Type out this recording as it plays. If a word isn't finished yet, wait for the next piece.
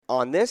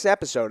On this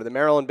episode of the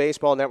Maryland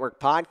Baseball Network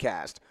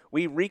podcast,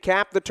 we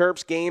recap the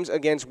Terps games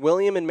against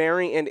William and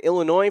Mary and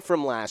Illinois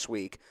from last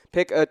week,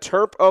 pick a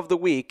Terp of the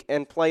week,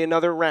 and play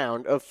another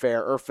round of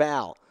Fair or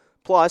Foul.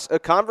 Plus, a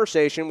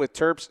conversation with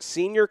Terps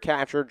senior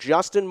catcher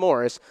Justin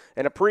Morris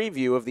and a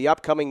preview of the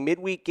upcoming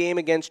midweek game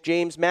against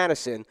James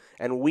Madison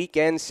and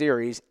weekend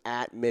series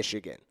at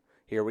Michigan.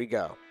 Here we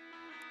go.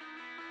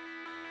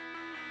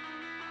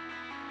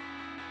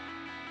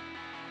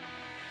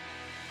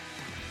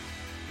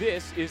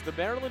 This is the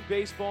Maryland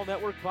Baseball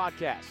Network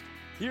podcast.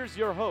 Here's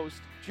your host,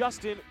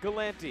 Justin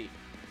Galanti.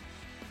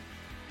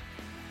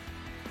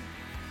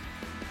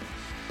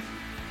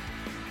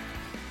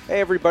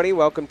 Hey everybody,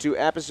 welcome to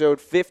episode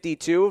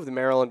 52 of the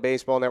Maryland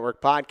Baseball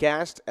Network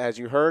podcast. As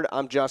you heard,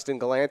 I'm Justin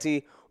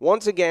Galanti,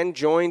 once again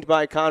joined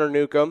by Connor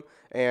Newcomb.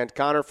 And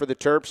Connor, for the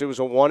Terps, it was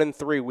a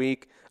 1-3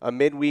 week, a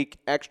midweek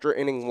extra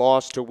inning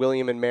loss to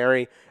William and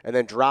Mary, and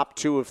then dropped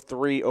 2 of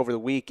 3 over the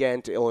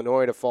weekend to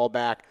Illinois to fall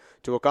back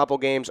to a couple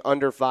games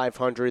under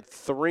 500,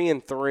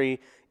 3-3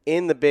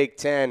 in the Big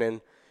Ten.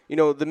 And, you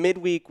know, the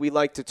midweek, we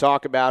like to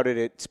talk about it.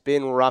 It's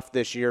been rough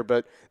this year,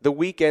 but the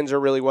weekends are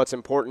really what's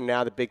important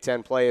now that Big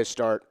Ten play has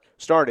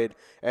started.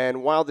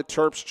 And while the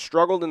Terps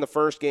struggled in the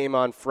first game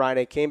on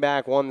Friday, came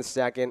back, won the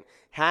second,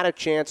 had a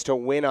chance to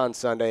win on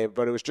Sunday,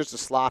 but it was just a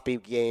sloppy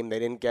game. They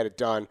didn't get it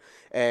done.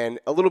 And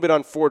a little bit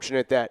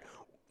unfortunate that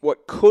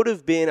what could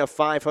have been a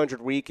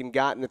 500 week and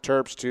gotten the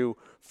Terps to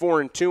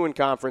 4-2 in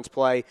conference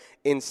play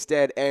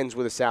instead ends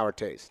with a sour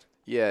taste.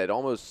 Yeah,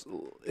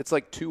 it's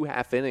like 2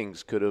 half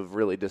innings could have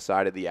really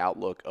decided the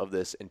outlook of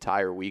this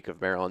entire week of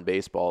Maryland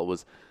baseball. It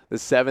was the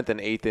 7th and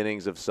 8th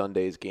innings of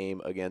Sunday's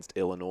game against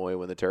Illinois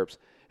when the Terps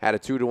had a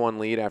 2-1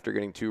 lead after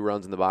getting 2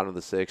 runs in the bottom of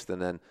the 6th,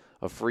 and then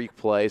a freak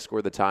play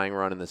scored the tying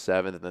run in the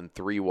 7th, and then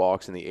 3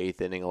 walks in the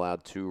 8th inning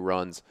allowed 2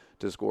 runs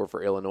to score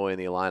for Illinois in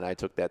the Illini.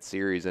 Took that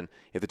series, and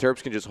if the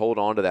Terps can just hold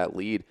on to that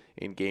lead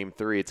in Game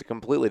 3, it's a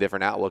completely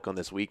different outlook on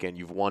this weekend.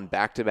 You've won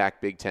back-to-back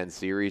Big Ten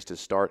series to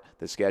start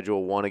the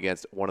schedule, one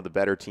against one of the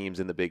better teams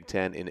in the Big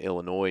Ten in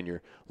Illinois, and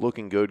you're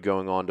looking good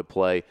going on to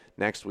play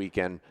next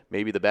weekend,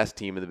 maybe the best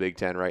team in the Big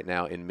Ten right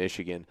now in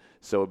Michigan.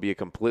 So it would be a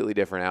completely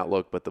different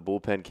outlook, but the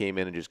bullpen came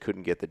in and just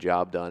couldn't get the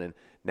job done, and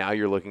now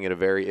you're looking at a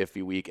very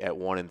iffy week at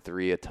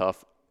 1-3, a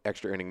tough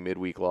extra inning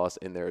midweek loss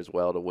in there as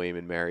well to William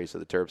and Mary. So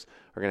the Terps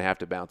are going to have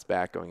to bounce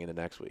back going into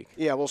next week.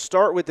 Yeah, we'll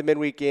start with the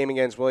midweek game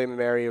against William and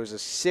Mary. It was a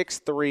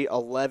 6-3,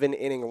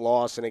 11-inning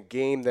loss in a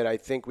game that I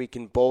think we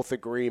can both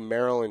agree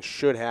Maryland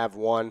should have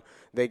won.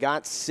 They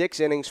got 6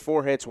 innings,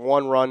 4 hits,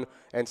 1 run,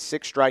 and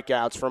 6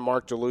 strikeouts from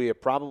Mark DeLuia,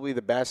 probably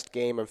the best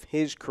game of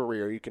his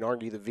career. You can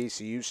argue the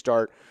VCU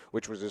start,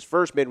 which was his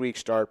first midweek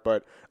start,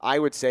 but I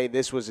would say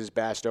this was his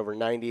best, over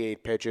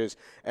 98 pitches.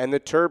 And the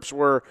Terps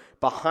were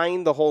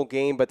behind the whole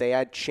game, but they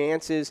had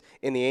chances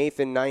in the 8th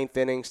and 9th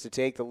innings to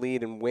take the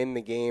lead and win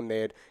the game.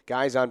 They had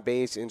guys on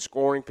base in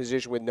scoring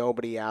position with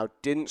nobody out,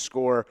 didn't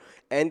score,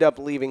 end up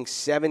leaving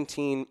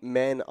 17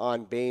 men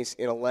on base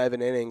in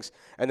 11 innings.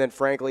 And then,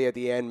 frankly, at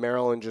the end,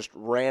 Maryland just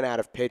ran out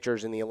of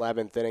pitchers in the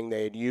 11th inning.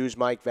 They had used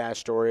Mike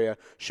Vastoria,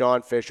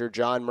 Sean Fisher,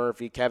 John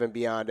Murphy, Kevin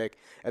Biondic,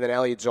 and then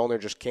Elliot Zollner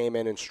just came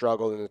in and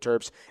struggled, and the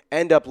Terps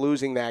end up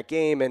losing that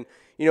game. And,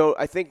 you know,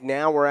 I think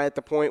now we're at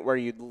the point where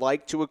you'd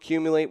like to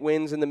accumulate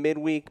wins in the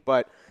midweek,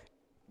 but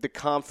the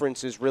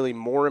conference is really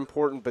more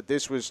important. But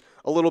this was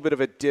a little bit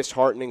of a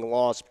disheartening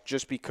loss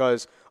just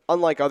because,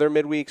 unlike other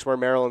midweeks where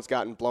Maryland's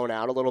gotten blown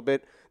out a little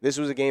bit, this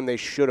was a game they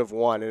should have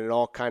won, and it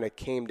all kind of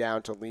came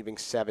down to leaving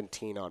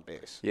 17 on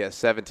base. Yeah,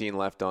 17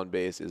 left on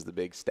base is the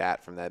big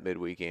stat from that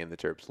midweek game, the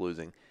Terps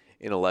losing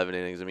in 11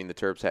 innings. I mean, the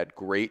Terps had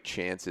great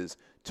chances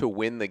to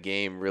win the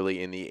game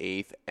really in the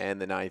 8th and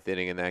the 9th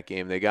inning in that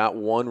game. They got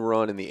 1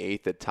 run in the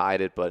 8th that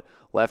tied it, but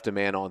left a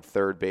man on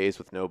third base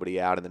with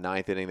nobody out. In the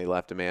 9th inning, they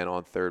left a man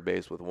on third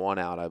base with 1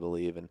 out, I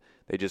believe, and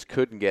they just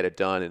couldn't get it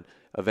done. And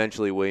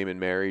eventually William and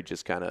Mary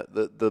just kind of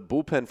the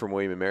bullpen from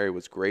William and Mary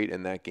was great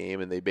in that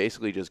game, and they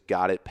basically just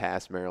got it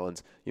past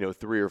Maryland's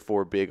 3 or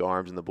 4 big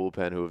arms in the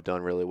bullpen who have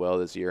done really well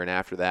this year. And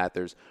after that,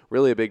 there's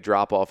really a big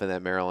drop off in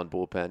that Maryland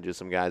bullpen. Just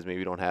some guys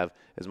maybe don't have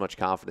as much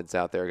confidence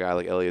out there. A guy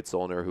like Elliot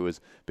Zollner, who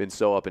has been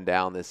so up and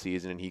down this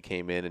season, and he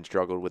came in and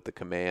struggled with the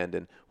command,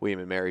 and William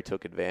and Mary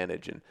took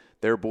advantage, and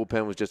their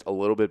bullpen was just a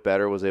little bit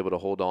better, was able to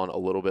hold on a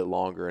little bit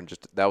longer, and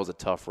just that was a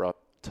tough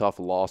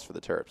loss for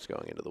the Terps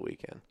going into the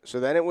weekend. So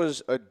then it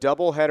was a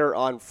doubleheader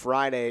on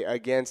Friday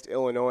against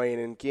Illinois, and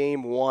in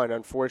Game 1,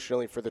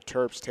 unfortunately for the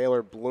Terps,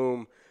 Taylor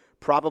Bloom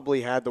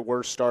probably had the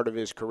worst start of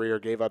his career,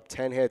 gave up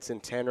 10 hits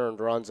and 10 earned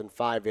runs in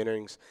 5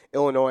 innings.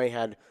 Illinois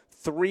had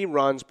 3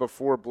 runs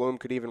before Bloom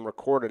could even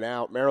record it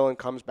out. Maryland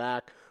comes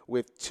back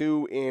with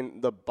 2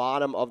 in the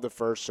bottom of the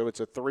first, so it's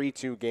a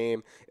 3-2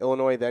 game.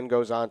 Illinois then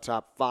goes on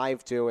top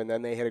 5-2, and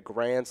then they hit a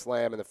grand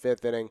slam in the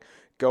 5th inning,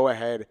 go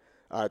ahead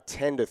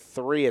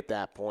 10-3 at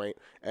that point,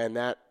 and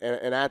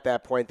at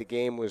that point the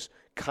game was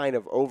kind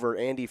of over.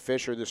 Andy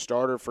Fisher, the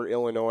starter for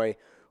Illinois,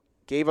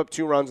 Gave up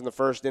 2 runs in the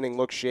first inning,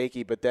 looked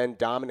shaky, but then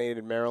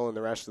dominated Maryland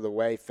the rest of the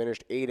way.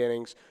 Finished 8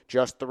 innings,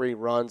 just 3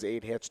 runs,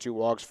 8 hits, 2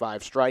 walks,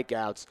 5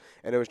 strikeouts.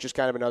 And it was just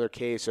kind of another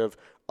case of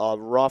a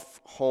rough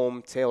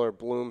home Taylor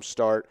Bloom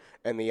start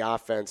and the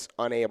offense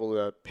unable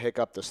to pick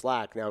up the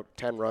slack. Now,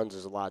 10 runs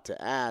is a lot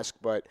to ask,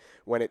 but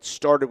when it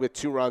started with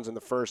 2 runs in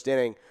the first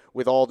inning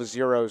with all the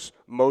zeros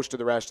most of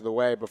the rest of the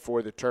way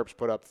before the Terps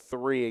put up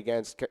 3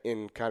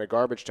 in kind of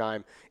garbage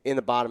time in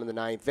the bottom of the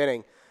 9th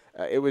inning,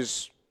 it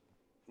was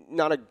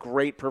not a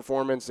great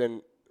performance,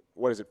 and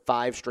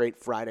 5 straight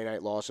Friday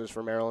night losses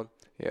for Maryland?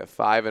 Yeah,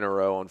 5 in a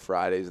row on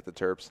Fridays that the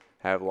Terps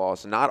have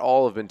lost. Not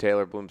all have been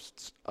Taylor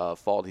Bloom's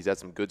fault. He's had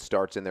some good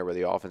starts in there where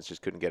the offense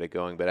just couldn't get it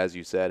going. But as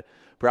you said,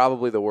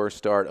 probably the worst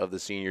start of the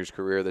senior's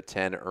career, the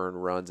 10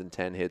 earned runs and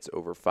 10 hits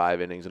over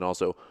 5 innings. And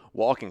also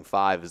walking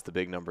 5 is the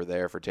big number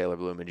there for Taylor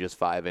Bloom in just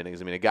 5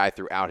 innings. I mean, a guy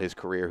throughout his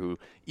career who,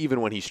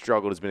 even when he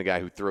struggled, has been a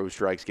guy who throws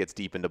strikes, gets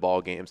deep into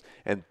ball games.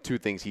 And 2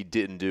 things he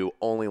didn't do,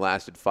 only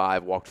lasted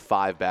 5, walked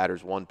 5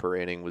 batters, 1 per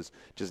inning, was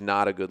just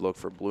not a good look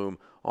for Bloom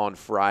on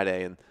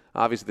Friday. And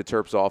obviously the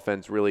Terps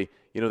offense really,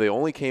 they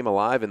only came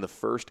alive in the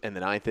first and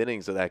the 9th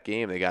innings of that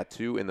game. They got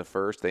 2 in the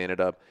first. They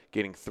ended up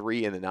getting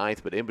 3 in the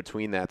 9th. But in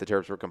between that, the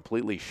Terps were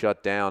completely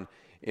shut down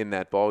in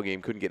that ball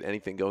game. Couldn't get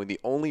anything going. The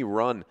only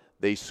run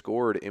they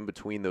scored in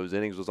between those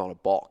innings was on a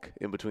balk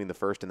in between the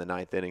first and the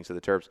 9th inning. So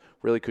the Terps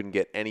really couldn't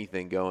get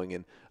anything going.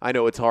 And I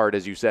know it's hard,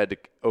 as you said, to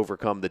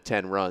overcome the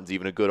 10 runs.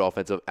 Even a good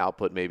offensive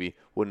output maybe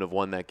wouldn't have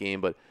won that game.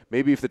 But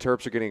maybe if the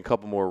Terps are getting a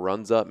couple more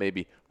runs up,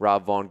 maybe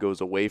Rob Vaughn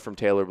goes away from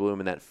Taylor Bloom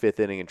in that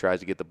 5th inning and tries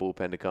to get the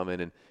bullpen to come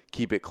in and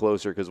keep it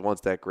closer, because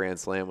once that grand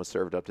slam was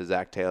served up to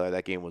Zach Taylor,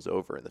 that game was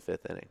over in the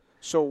 5th inning.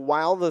 So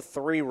while the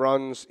 3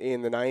 runs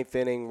in the 9th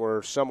inning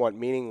were somewhat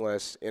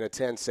meaningless in a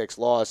 10-6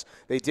 loss,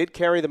 they did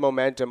carry the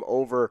momentum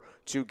over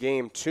to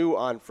Game 2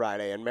 on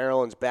Friday, and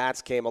Maryland's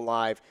bats came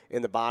alive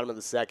in the bottom of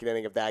the 2nd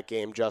inning of that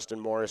game. Justin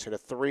Morris hit a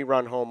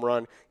 3-run home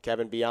run.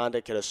 Kevin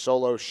Biondic hit a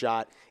solo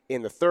shot.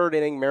 In the 3rd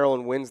inning,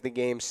 Maryland wins the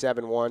game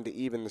 7-1 to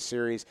even the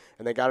series,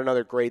 and they got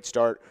another great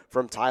start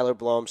from Tyler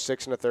Blohm,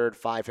 6 1/3,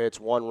 5 hits,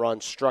 1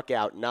 run, struck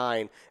out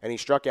 9, and he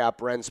struck out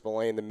Bren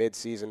Spillane, the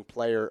midseason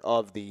player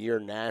of the year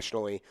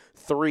nationally,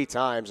 3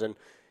 times. And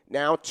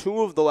now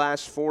 2 of the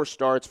last 4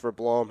 starts for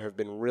Blohm have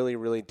been really,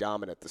 really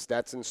dominant, the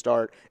Stetson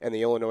start and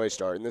the Illinois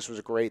start, and this was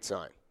a great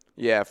sign.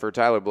 Yeah, for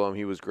Tyler Blohm,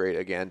 he was great.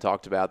 Again,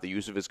 talked about the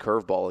use of his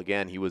curveball.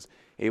 Again, he was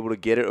able to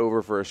get it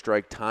over for a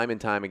strike time and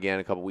time again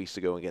a couple weeks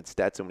ago against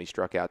Stetson when he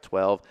struck out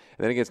 12.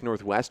 And then against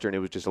Northwestern, it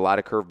was just a lot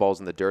of curveballs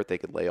in the dirt they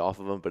could lay off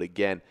of him. But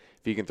again,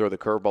 if he can throw the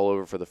curveball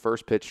over for the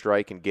first pitch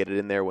strike and get it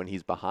in there when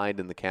he's behind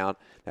in the count,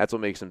 that's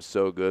what makes him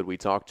so good. We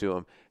talked to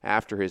him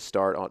after his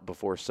start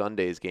before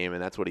Sunday's game,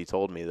 and that's what he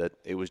told me, that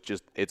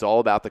it's all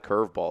about the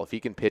curveball. If he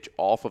can pitch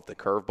off of the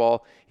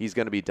curveball, he's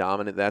going to be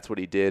dominant. That's what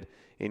he did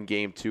in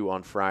Game 2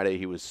 on Friday.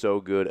 He was so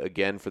good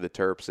again for the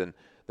Terps, and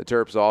the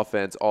Terps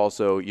offense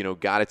also,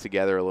 got it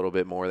together a little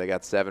bit more. They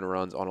got 7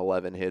 runs on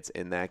 11 hits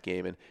in that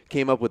game and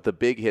came up with the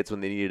big hits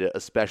when they needed it,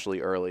 especially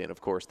early. And, of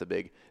course, the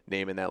big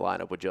name in that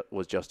lineup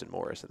was Justin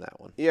Morris in that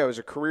one. Yeah, it was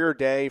a career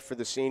day for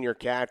the senior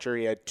catcher.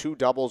 He had 2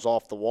 doubles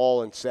off the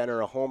wall in center,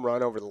 a home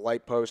run over the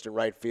light post in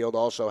right field,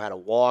 also had a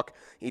walk.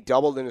 He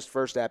doubled in his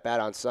first at-bat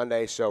on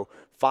Sunday, so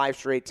 5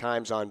 straight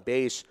times on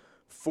base,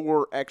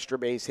 4 extra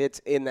base hits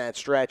in that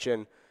stretch.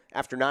 And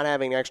after not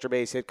having an extra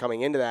base hit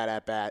coming into that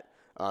at-bat,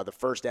 the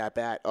first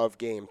at-bat of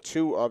Game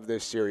 2 of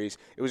this series,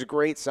 it was a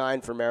great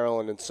sign for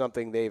Maryland and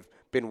something they've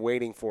been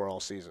waiting for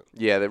all season.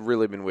 Yeah, they've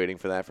really been waiting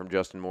for that from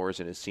Justin Morris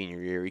in his senior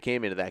year. He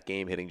came into that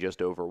game hitting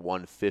just over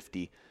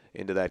 150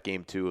 into that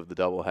Game 2 of the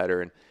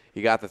doubleheader, and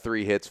he got the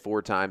 3 hits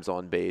 4 times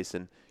on base.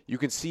 And you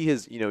can see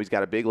he's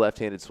got a big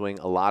left-handed swing,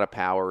 a lot of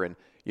power, and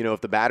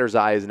if the batter's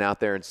eye isn't out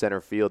there in center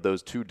field,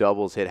 those 2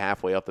 doubles hit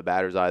halfway up the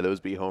batter's eye.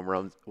 Those would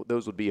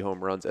be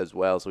home runs as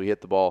well. So he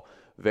hit the ball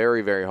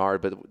very, very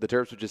hard. But the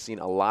Terps have just seen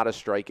a lot of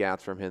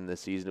strikeouts from him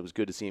this season. It was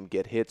good to see him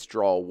get hits,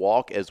 draw a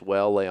walk as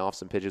well, lay off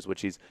some pitches,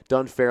 which he's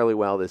done fairly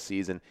well this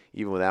season,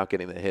 even without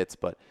getting the hits.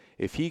 But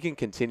if he can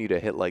continue to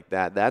hit like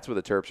that, that's where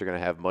the Terps are going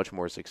to have much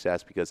more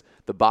success, because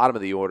the bottom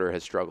of the order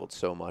has struggled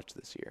so much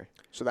this year.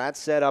 So that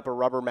set up a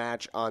rubber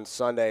match on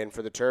Sunday, and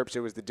for the Terps,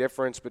 it was the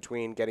difference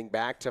between getting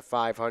back to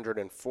 500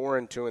 and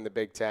 4-2 in the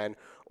Big Ten,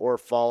 or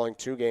falling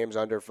 2 games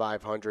under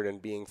 500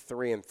 and being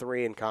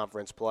 3-3 in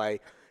conference play.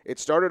 It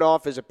started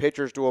off as a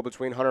pitcher's duel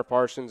between Hunter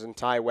Parsons and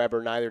Ty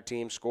Weber. Neither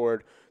team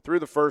scored through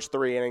the first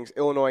 3 innings.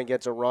 Illinois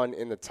gets a run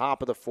in the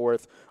top of the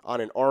 4th on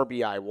an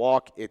RBI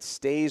walk. It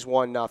stays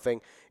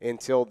 1-0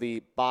 until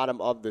the bottom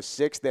of the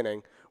 6th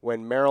inning,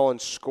 when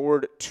Maryland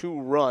scored 2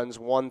 runs,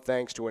 one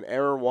thanks to an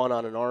error, one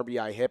on an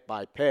RBI hit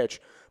by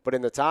pitch. But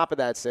in the top of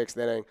that 6th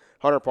inning,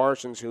 Hunter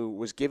Parsons, who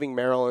was giving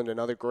Maryland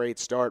another great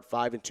start,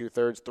 5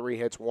 2/3, 3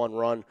 hits, 1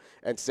 run,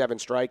 and 7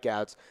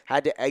 strikeouts,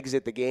 had to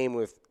exit the game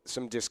with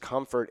some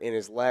discomfort in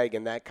his leg,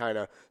 and that kind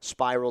of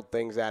spiraled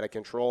things out of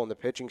control in the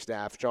pitching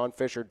staff. John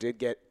Fisher did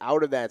get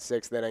out of that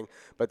 6th inning,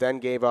 but then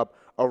gave up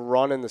a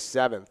run in the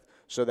 7th.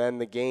 So then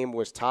the game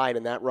was tied,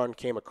 and that run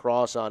came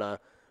across on a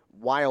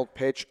wild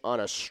pitch on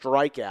a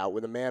strikeout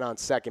with a man on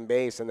second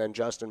base, and then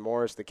Justin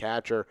Morris, the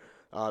catcher,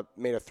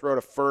 made a throw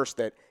to first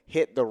that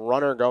hit the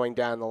runner going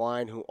down the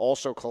line, who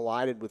also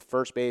collided with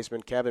first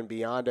baseman Kevin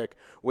Biondic,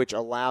 which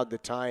allowed the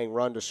tying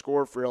run to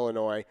score for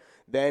Illinois.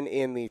 Then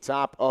in the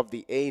top of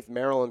the 8th,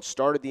 Maryland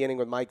started the inning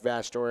with Mike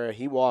Vastoria.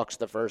 He walks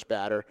the first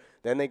batter.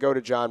 Then they go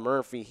to John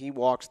Murphy. He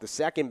walks the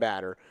second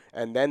batter.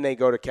 And then they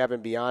go to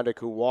Kevin Biondic,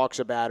 who walks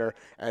a batter.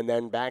 And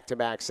then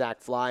back-to-back sac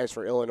flies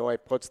for Illinois,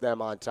 puts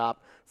them on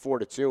top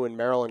 4-2, and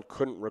Maryland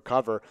couldn't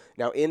recover.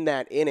 Now, in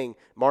that inning,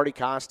 Marty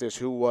Costas,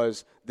 who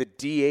was the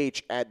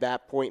DH at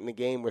that point in the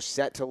game, was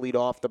set to lead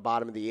off the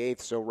bottom of the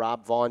 8th, so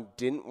Rob Vaughn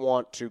didn't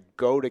want to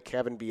go to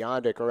Kevin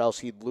Biondic or else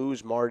he'd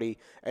lose Marty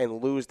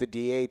and lose the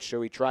DH,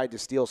 so he tried to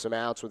steal some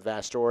outs with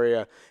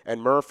Vastoria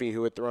and Murphy,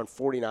 who had thrown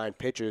 49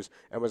 pitches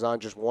and was on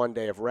just 1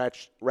 day of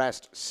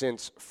rest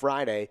since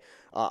Friday.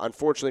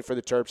 Unfortunately for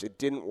the Terps, it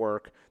didn't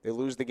work. They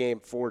lose the game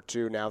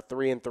 4-2, now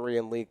 3-3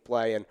 in league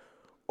play, and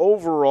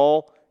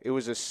overall, it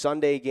was a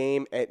Sunday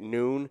game at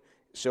noon,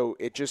 so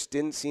it just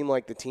didn't seem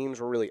like the teams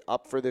were really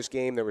up for this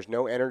game. There was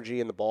no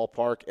energy in the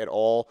ballpark at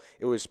all.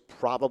 It was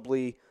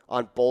probably,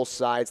 on both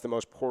sides, the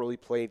most poorly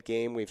played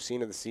game we've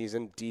seen of the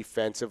season,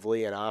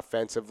 defensively and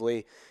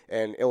offensively,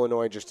 and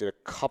Illinois just did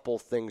a couple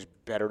things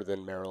better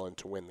than Maryland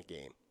to win the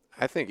game.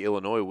 I think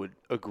Illinois would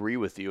agree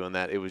with you on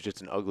that. It was just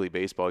an ugly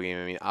baseball game.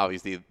 I mean,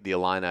 obviously, the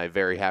Illini,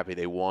 very happy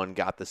they won,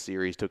 got the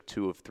series, took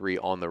 2 of 3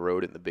 on the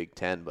road in the Big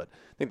Ten. But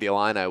I think the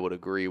Illini would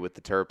agree with the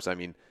Terps. I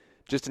mean,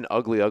 just an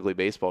ugly, ugly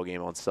baseball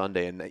game on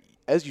Sunday. And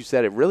as you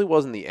said, it really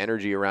wasn't the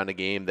energy around a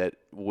game that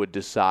would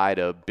decide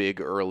a big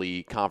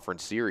early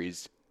conference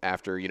series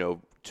after,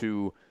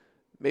 2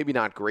 maybe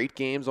not great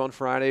games on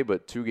Friday,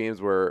 but 2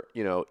 games where,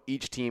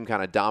 each team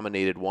kind of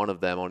dominated one of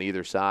them on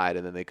either side,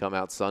 and then they come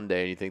out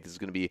Sunday and you think this is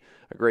going to be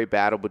a great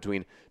battle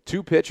between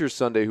 2 pitchers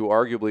Sunday who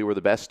arguably were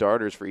the best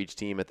starters for each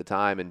team at the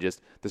time, and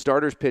just the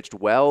starters pitched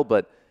well,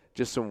 but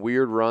just some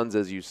weird runs,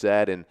 as you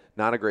said, and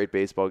not a great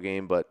baseball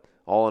game. But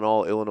all in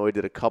all, Illinois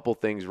did a couple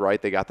things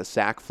right. They got the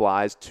sac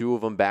flies, 2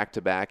 of them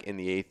back-to-back in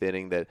the 8th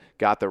inning that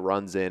got the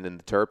runs in, and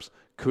the Terps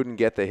couldn't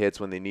get the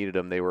hits when they needed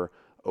them. They were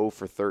 0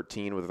 for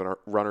 13 with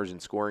runners in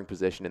scoring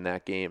position in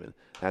that game, and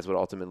that's what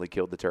ultimately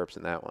killed the Terps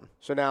in that one.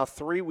 So now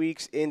 3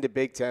 weeks into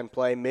Big Ten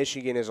play,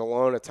 Michigan is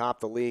alone atop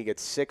the league at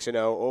 6-0.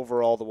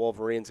 Overall, the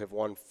Wolverines have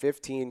won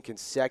 15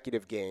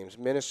 consecutive games.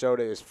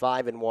 Minnesota is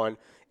 5-1,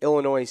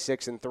 Illinois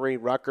 6-3,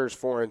 Rutgers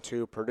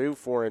 4-2, Purdue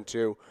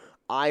 4-2,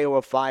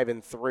 Iowa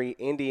 5-3,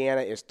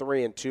 Indiana is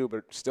 3-2,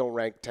 but still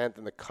ranked 10th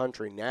in the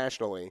country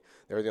nationally.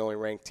 They're the only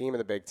ranked team in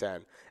the Big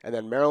Ten. And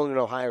then Maryland and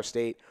Ohio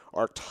State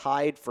are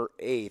tied for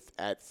 8th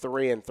at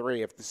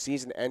 3-3. If the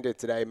season ended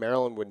today,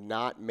 Maryland would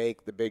not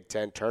make the Big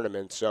Ten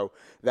tournament. So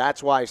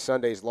that's why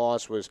Sunday's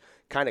loss was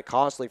kind of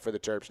costly for the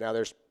Terps. Now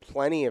there's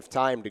plenty of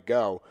time to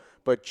go,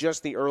 but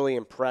just the early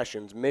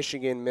impressions: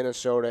 Michigan,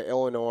 Minnesota,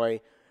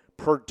 Illinois,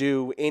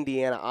 Purdue,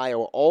 Indiana,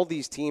 Iowa, all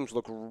these teams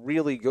look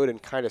really good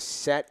and kind of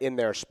set in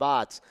their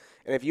spots.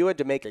 And if you had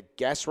to make a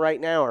guess right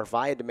now, or if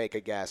I had to make a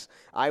guess,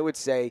 I would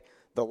say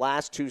the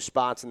last 2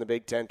 spots in the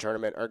Big Ten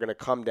tournament are going to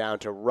come down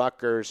to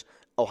Rutgers,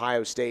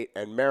 Ohio State,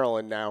 and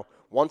Maryland. Now,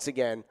 once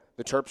again,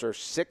 the Terps are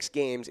 6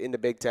 games into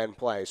Big Ten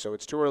play, so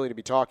it's too early to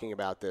be talking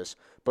about this.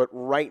 But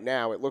right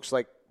now, it looks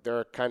like there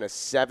are kind of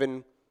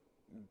 7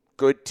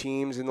 good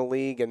teams in the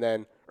league, and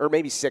then, or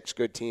maybe 6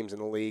 good teams in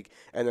the league,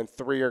 and then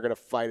 3 are going to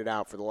fight it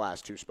out for the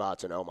last 2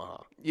 spots in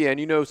Omaha. Yeah,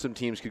 and some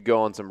teams could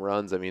go on some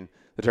runs. I mean,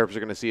 the Terps are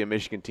going to see a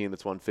Michigan team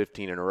that's won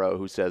 15 in a row.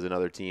 Who says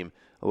another team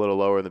a little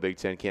lower in the Big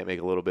Ten can't make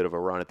a little bit of a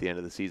run at the end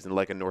of the season,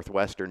 like a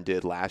Northwestern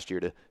did last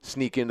year to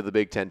sneak into the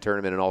Big Ten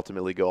tournament and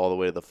ultimately go all the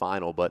way to the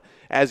final. But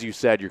as you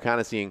said, you're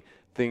kind of seeing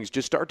things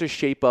just start to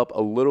shape up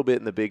a little bit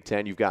in the Big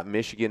Ten. You've got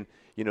Michigan,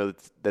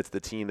 that's the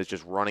team that's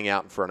just running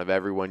out in front of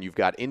everyone. You've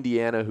got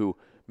Indiana, who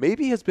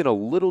maybe has been a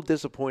little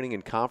disappointing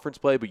in conference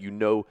play, but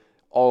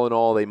all in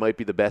all, they might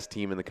be the best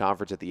team in the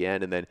conference at the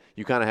end. And then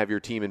you kind of have your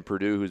team in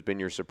Purdue, who's been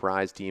your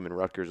surprise team, and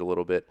Rutgers a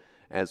little bit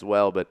as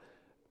well. But,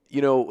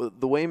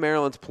 the way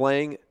Maryland's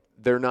playing,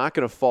 they're not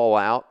going to fall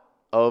out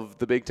of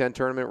the Big Ten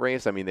tournament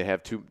race. I mean, they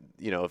have 2,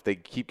 if they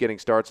keep getting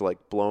starts like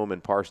Blome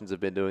and Parsons have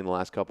been doing the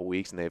last couple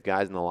weeks, and they have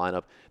guys in the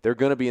lineup, they're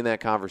going to be in that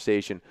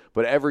conversation.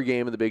 But every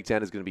game in the Big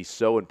Ten is going to be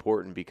so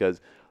important,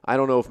 because I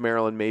don't know if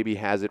Maryland maybe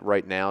has it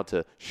right now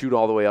to shoot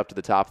all the way up to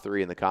the top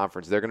 3 in the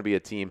conference. They're going to be a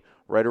team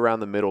right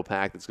around the middle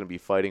pack that's going to be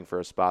fighting for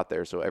a spot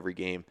there, so every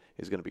game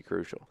is going to be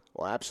crucial.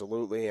 Well,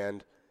 absolutely,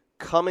 and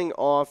coming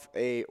off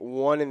a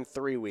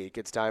 1-3 week,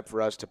 it's time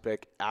for us to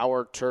pick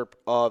our Terp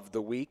of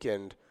the week,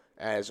 and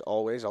as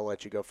always, I'll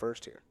let you go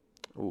first here.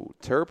 Ooh,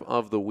 Terp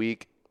of the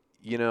week,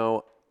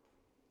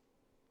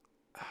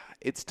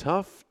 it's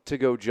tough to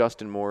go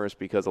Justin Morris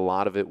because a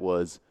lot of it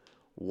was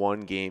one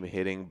game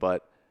hitting,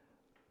 but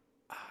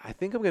I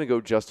think I'm going to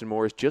go Justin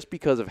Morris just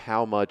because of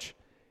how much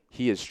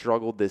he has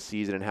struggled this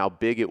season and how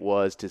big it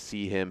was to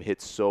see him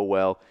hit so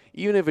well,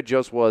 even if it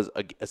just was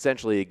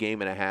essentially a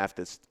game and a half,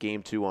 this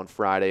game 2 on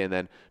Friday, and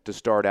then to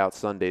start out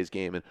Sunday's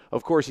game. And,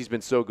 of course, he's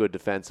been so good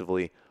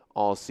defensively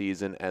all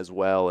season as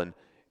well. And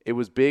it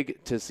was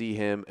big to see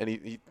him, and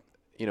he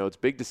it's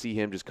big to see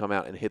him just come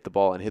out and hit the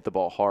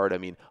ball hard. I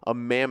mean, a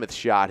mammoth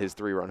shot his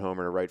 3-run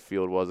homer to right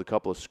field was. A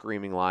couple of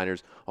screaming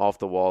liners off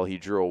the wall. He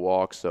drew a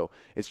walk. So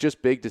it's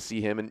just big to see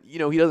him. And, he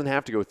doesn't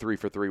have to go 3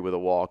 for 3 with a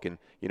walk and,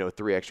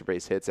 3 extra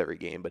base hits every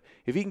game. But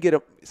if he can get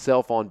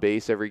himself on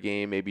base every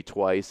game, maybe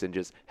twice, and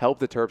just help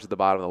the Terps at the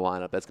bottom of the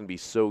lineup, that's going to be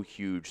so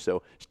huge.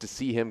 So just to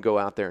see him go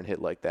out there and hit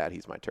like that,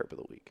 he's my Terp of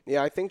the week.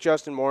 Yeah, I think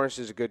Justin Morris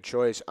is a good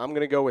choice. I'm going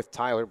to go with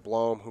Tyler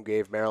Blome, who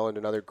gave Maryland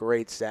another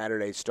great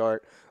Saturday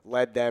start,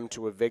 led them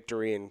to a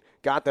victory and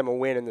got them a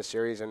win in the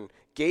series, and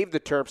gave the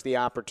Terps the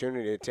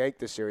opportunity to take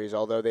the series,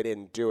 although they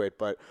didn't do it.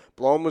 But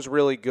Blome was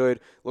really good.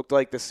 Looked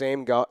like the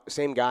same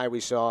guy we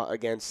saw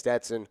against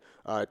Stetson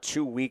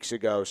 2 weeks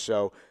ago.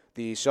 So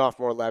the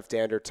sophomore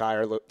left-hander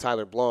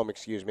Tyler Blome,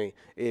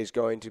 is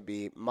going to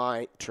be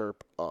my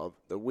Terp of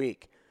the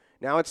week.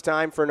 Now it's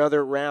time for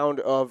another round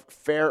of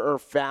Fair or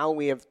Foul.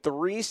 We have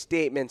 3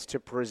 statements to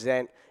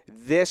present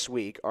this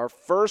week. Our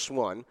first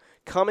one,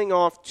 coming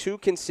off 2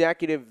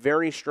 consecutive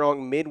very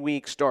strong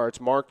midweek starts,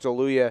 Mark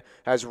DeLuia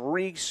has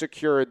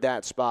re-secured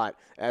that spot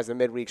as the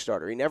midweek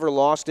starter. He never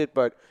lost it,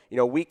 but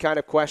we kind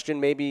of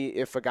questioned maybe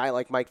if a guy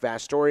like Mike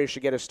Vastoria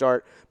should get a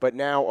start. But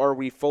now, are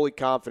we fully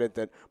confident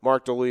that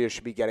Mark DeLuia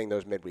should be getting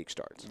those midweek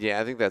starts? Yeah,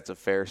 I think that's a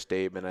fair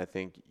statement. I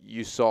think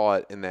you saw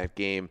it in that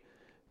game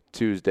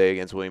Tuesday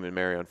against William &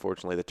 Mary.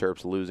 Unfortunately, the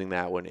Terps losing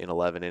that one in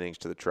 11 innings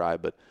to the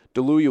Tribe. But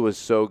DeLuia was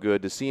so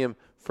good to see him.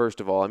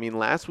 First of all, I mean,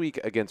 last week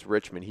against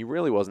Richmond, he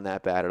really wasn't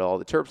that bad at all.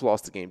 The Terps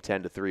lost the game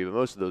 10-3, but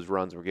most of those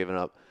runs were given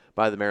up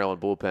by the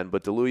Maryland bullpen.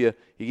 But DeLuia,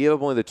 he gave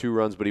up only the 2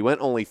 runs, but he went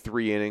only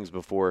 3 innings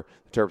before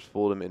the Terps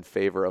pulled him in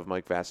favor of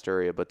Mike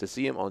Vastoria. But to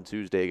see him on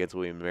Tuesday against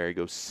William & Mary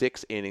go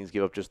 6 innings,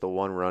 give up just the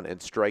 1 run,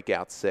 and strike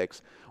out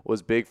 6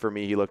 was big for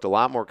me. He looked a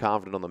lot more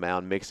confident on the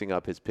mound, mixing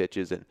up his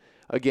pitches. And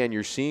again,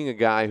 you're seeing a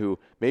guy who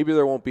maybe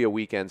there won't be a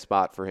weekend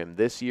spot for him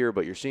this year,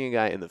 but you're seeing a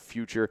guy in the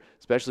future,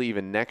 especially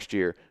even next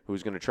year,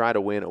 who's going to try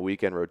to win a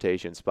weekend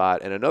rotation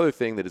spot. And another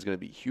thing that is going to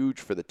be huge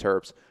for the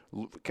Terps,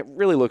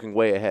 really looking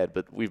way ahead,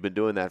 but we've been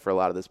doing that for a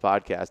lot of this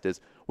podcast,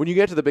 is when you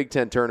get to the Big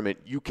Ten tournament,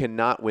 you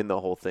cannot win the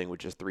whole thing with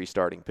just 3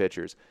 starting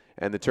pitchers.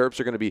 And the Terps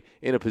are going to be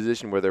in a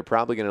position where they're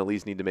probably going to at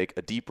least need to make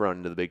a deep run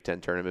into the Big Ten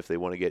tournament if they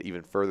want to get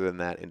even further than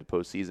that into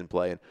postseason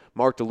play. And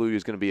Mark DeLuia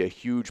is going to be a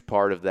huge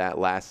part of that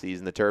last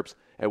season. The Terps,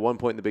 at one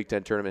point in the Big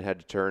Ten tournament, had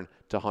to turn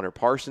to Hunter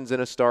Parsons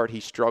in a start. He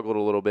struggled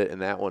a little bit in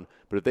that one.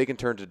 But if they can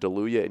turn to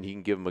DeLuia and he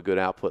can give them a good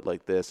output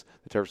like this,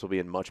 the Terps will be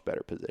in much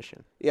better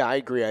position. Yeah, I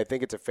agree. I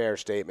think it's a fair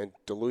statement.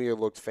 DeLuia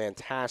looked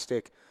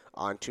fantastic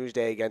on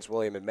Tuesday against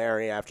William &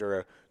 Mary after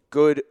a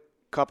good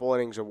couple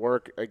innings of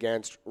work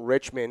against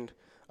Richmond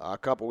a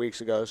couple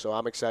weeks ago. So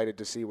I'm excited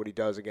to see what he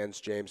does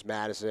against James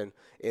Madison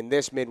in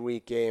this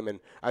midweek game. And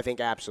I think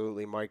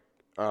absolutely Mark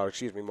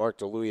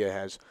DeLuia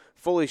has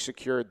fully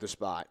secured the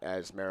spot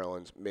as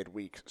Maryland's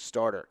midweek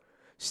starter.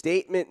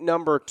 Statement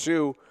number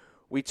 2,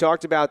 we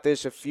talked about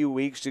this a few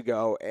weeks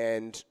ago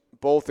and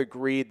both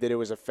agreed that it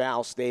was a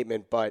foul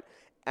statement, but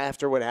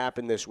after what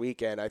happened this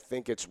weekend, I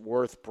think it's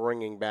worth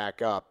bringing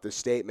back up the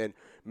statement,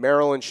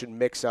 Maryland should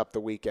mix up the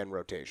weekend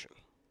rotation.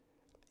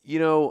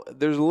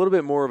 There's a little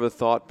bit more of a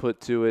thought put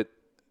to it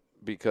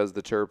because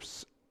the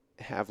Terps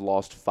have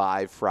lost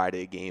 5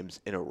 Friday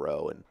games in a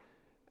row. And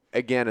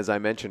again, as I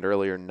mentioned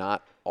earlier,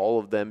 not all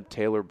of them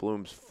Taylor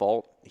Bloom's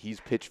fault. He's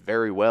pitched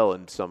very well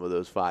in some of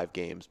those 5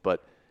 games,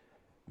 but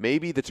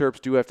maybe the Terps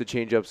do have to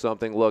change up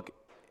something. Look,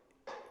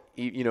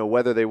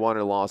 whether they won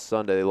or lost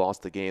Sunday, they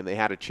lost the game. They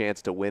had a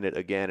chance to win it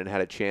again and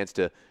had a chance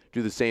to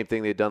do the same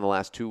thing they'd done the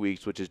last 2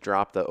 weeks, which is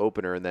drop the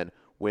opener and then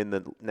win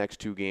the next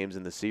 2 games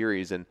in the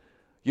series. And,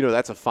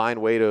 that's a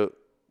fine way to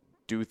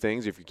do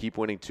things. If you keep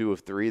winning 2 of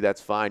 3,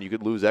 that's fine. You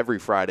could lose every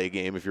Friday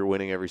game if you're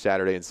winning every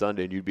Saturday and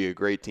Sunday, and you'd be a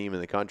great team in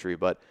the country.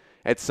 But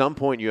at some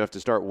point, you have to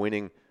start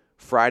winning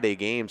Friday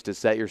games to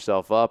set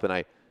yourself up. And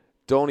I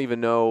don't even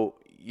know,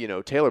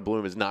 Taylor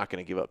Bloom is not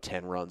going to give up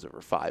 10 runs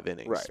over 5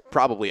 innings,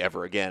 probably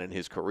ever again in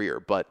his career.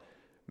 But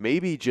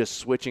maybe just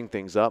switching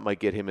things up might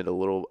get him into a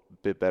little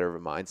bit better of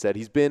a mindset.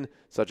 He's been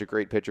such a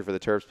great pitcher for the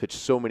Terps, pitched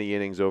so many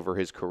innings over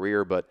his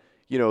career, but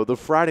the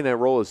Friday night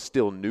role is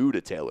still new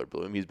to Taylor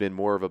Bloom. He's been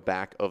more of a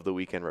back of the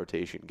weekend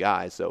rotation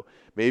guy. So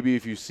maybe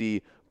if you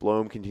see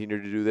Bloom continue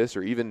to do this,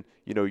 or even,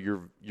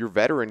 your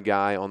veteran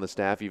guy on the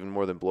staff, even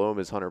more than Bloom,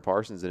 is Hunter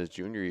Parsons in his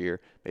junior year,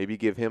 maybe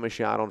give him a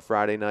shot on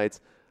Friday nights.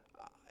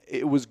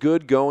 It was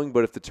good going,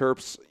 but if the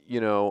Terps,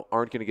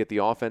 aren't going to get the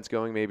offense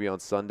going maybe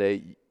on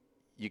Sunday,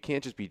 you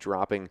can't just be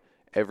dropping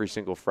every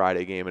single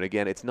Friday game. And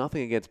again, it's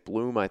nothing against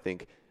Bloom, I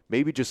think.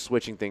 Maybe just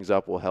switching things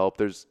up will help.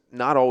 There's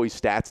not always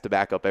stats to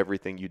back up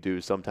everything you do.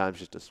 Sometimes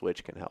just a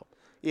switch can help.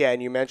 Yeah,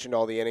 and you mentioned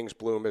all the innings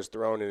Bloom has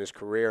thrown in his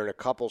career. In a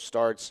couple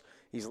starts,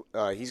 he's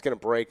going to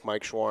break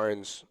Mike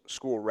Schwaren's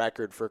school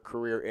record for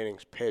career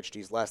innings pitched.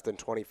 He's less than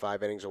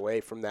 25 innings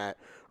away from that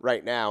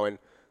right now. And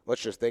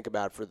let's just think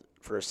about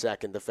for a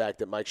second the fact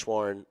that Mike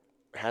Schwaren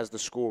has the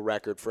school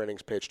record for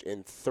innings pitched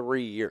in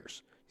 3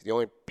 years. He's the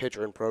only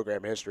pitcher in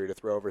program history to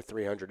throw over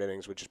 300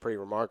 innings, which is pretty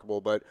remarkable.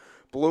 But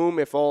Bloom,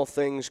 if all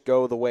things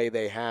go the way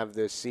they have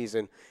this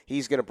season,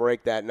 he's going to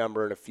break that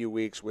number in a few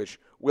weeks, which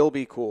will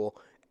be cool.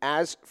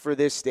 As for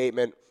this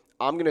statement,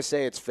 I'm going to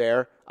say it's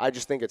fair. I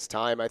just think it's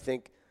time. I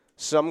think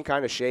some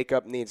kind of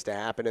shakeup needs to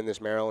happen in this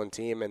Maryland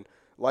team. And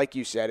like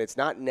you said, it's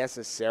not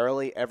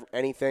necessarily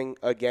anything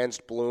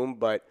against Bloom,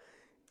 but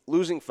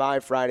losing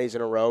 5 Fridays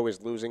in a row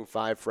is losing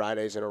 5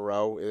 Fridays in a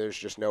row. There's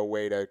just no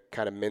way to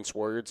kind of mince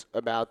words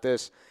about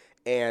this.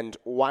 And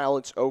while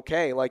it's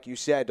okay, like you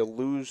said, to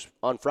lose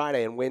on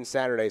Friday and win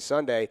Saturday,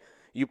 Sunday,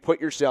 you put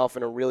yourself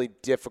in a really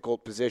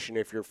difficult position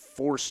if you're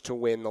forced to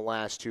win the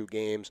last 2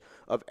 games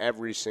of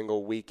every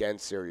single weekend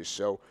series.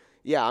 So,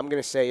 yeah, I'm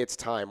going to say it's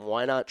time.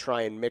 Why not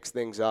try and mix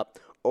things up?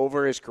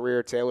 Over his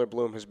career, Taylor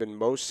Bloom has been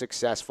most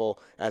successful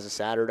as a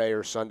Saturday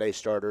or Sunday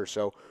starter,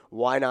 so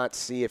why not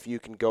see if you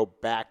can go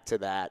back to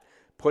that,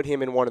 put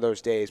him in one of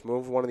those days,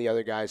 move one of the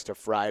other guys to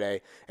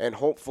Friday, and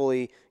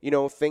hopefully,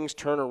 things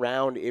turn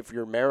around if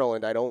you're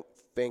Maryland. I don't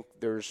think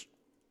there's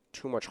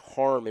too much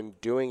harm in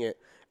doing it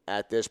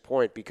at this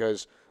point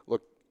because,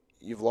 look,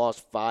 you've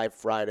lost 5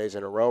 Fridays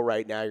in a row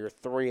right now. You're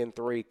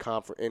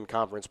 3-3 in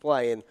conference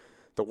play, and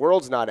the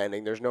world's not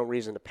ending. There's no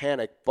reason to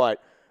panic,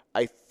 but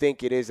I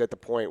think it is at the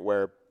point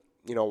where,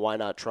 why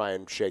not try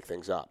and shake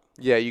things up?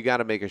 Yeah, you got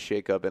to make a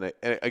shakeup. And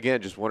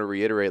again, just want to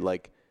reiterate,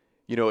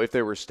 if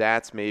there were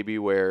stats maybe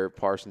where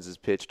Parsons has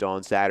pitched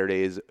on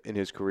Saturdays in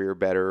his career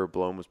better, or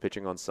Bloom was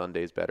pitching on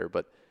Sundays better,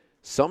 but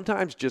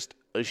sometimes just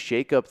a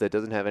shakeup that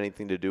doesn't have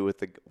anything to do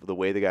with the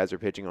way the guys are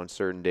pitching on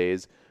certain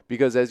days.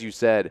 Because as you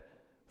said,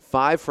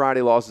 5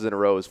 Friday losses in a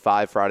row is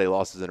 5 Friday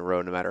losses in a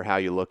row, no matter how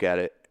you look at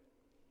it.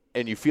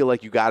 And you feel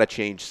like you got to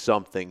change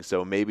something,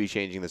 so maybe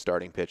changing the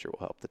starting pitcher will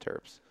help the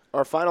Terps.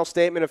 Our final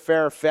statement of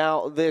fair or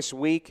foul this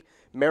week,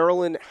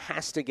 Maryland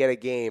has to get a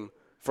game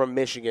from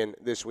Michigan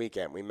this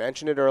weekend. We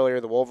mentioned it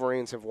earlier. The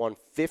Wolverines have won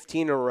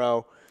 15 in a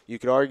row. You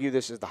could argue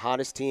this is the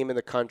hottest team in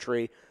the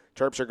country.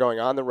 Terps are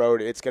going on the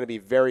road. It's going to be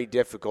very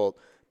difficult,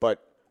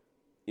 but,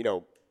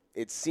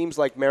 it seems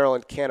like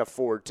Maryland can't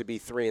afford to be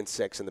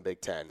 3-6 in the Big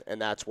Ten, and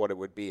that's what it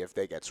would be if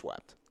they get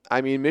swept.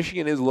 I mean,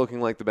 Michigan is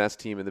looking like the best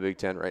team in the Big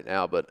Ten right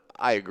now, but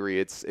I agree.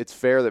 It's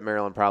fair that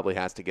Maryland probably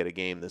has to get a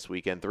game this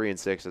weekend.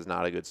 3-6 is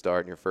not a good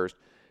start in your first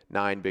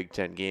 9 Big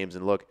Ten games.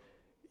 And look,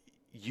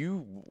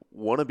 you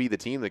want to be the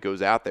team that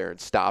goes out there and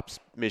stops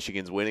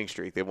Michigan's winning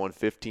streak. They've won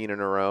 15 in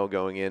a row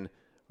going into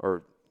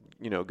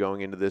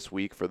this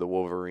week for the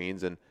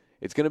Wolverines. And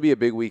it's going to be a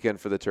big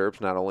weekend for the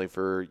Terps, not only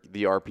for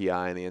the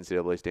RPI and the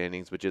NCAA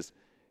standings, but just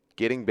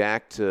getting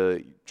back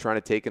to trying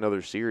to take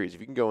another series. If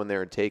you can go in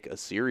there and take a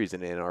series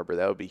in Ann Arbor,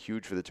 that would be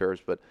huge for the Terps.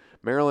 But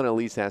Maryland at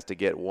least has to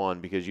get one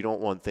because you don't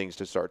want things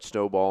to start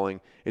snowballing.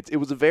 It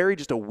was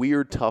just a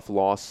weird, tough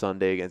loss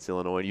Sunday against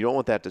Illinois. And you don't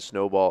want that to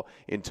snowball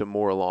into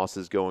more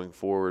losses going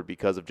forward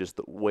because of just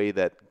the way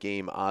that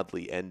game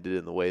oddly ended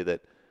and the way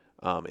that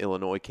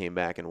Illinois came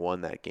back and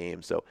won that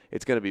game. So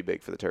it's going to be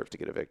big for the Terps to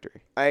get a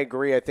victory. I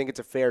agree. I think it's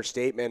a fair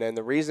statement. And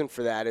the reason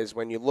for that is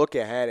when you look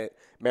ahead at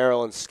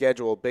Maryland's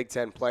schedule, Big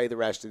Ten play the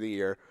rest of the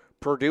year,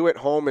 Purdue at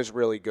home is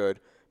really good.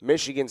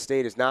 Michigan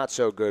State is not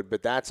so good,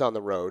 but that's on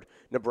the road.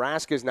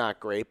 Nebraska is not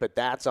great, but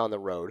that's on the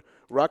road.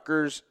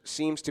 Rutgers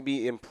seems to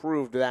be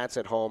improved. That's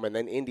at home. And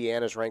then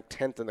Indiana's ranked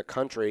 10th in the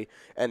country,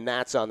 and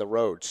that's on the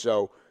road.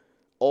 So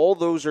all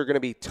those are going to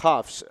be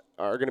tough.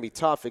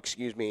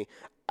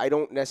 I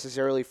don't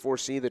necessarily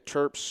foresee the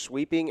Terps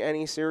sweeping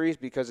any series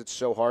because it's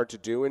so hard to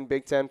do in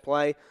Big Ten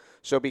play.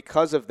 So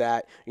because of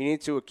that, you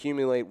need to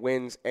accumulate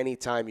wins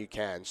anytime you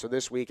can. So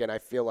this weekend, I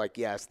feel like,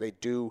 yes, they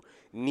do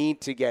need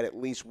to get at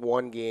least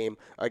one game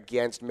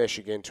against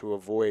Michigan to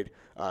avoid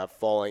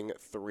falling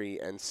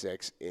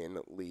 3-6 in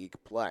league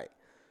play.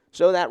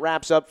 So that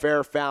wraps up Fair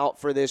or Foul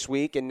for this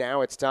week, and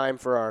now it's time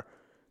for our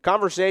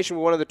conversation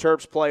with one of the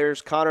Terps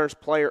players. Connor's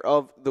player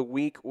of the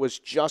week was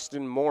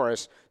Justin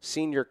Morris,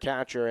 senior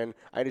catcher, and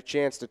I had a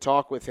chance to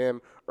talk with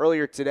him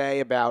earlier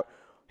today about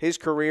his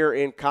career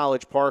in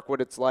College Park,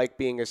 what it's like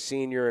being a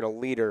senior and a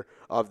leader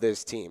of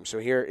this team. So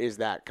here is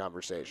that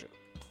conversation.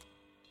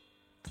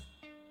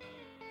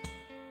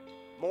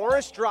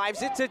 Morris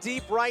drives it to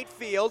deep right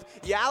field.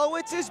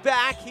 Yalowitz is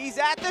back. He's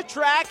at the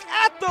track,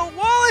 at the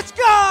wall. It's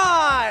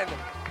gone!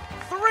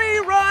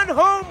 3-run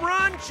home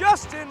run,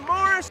 Justin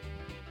Morris.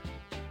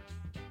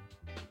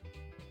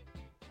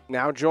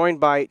 Now joined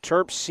by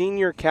Terps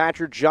senior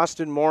catcher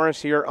Justin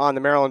Morris here on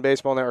the Maryland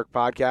Baseball Network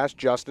podcast.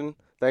 Justin,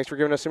 thanks for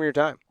giving us some of your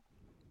time.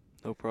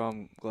 No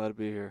problem. Glad to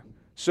be here.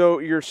 So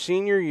your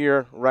senior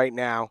year right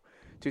now,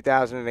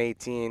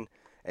 2018,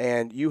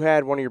 and you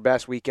had one of your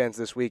best weekends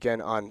this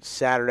weekend on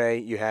Saturday.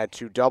 You had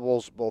 2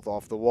 doubles, both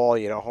off the wall.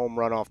 You had a home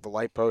run off the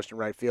light post in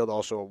right field,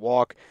 also a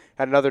walk.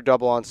 Had another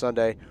double on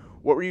Sunday.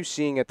 What were you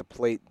seeing at the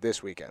plate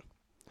this weekend?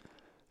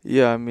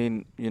 Yeah, I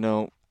mean,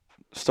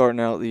 starting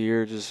out the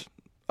year, just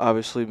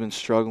obviously been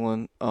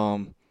struggling.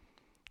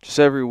 Just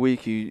every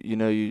week,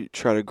 you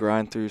try to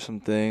grind through some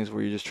things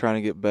where you're just trying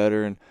to get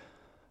better, and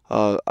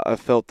I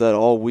felt that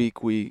all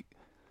week we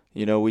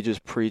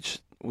just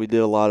preached. We did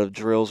a lot of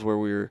drills where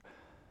we were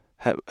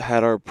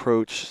had our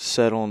approach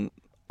set on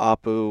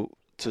oppo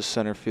to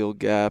center field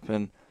gap,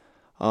 and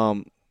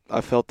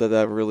I felt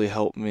that really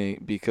helped me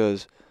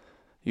because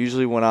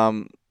usually when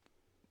I'm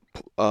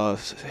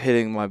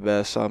hitting my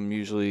best, I'm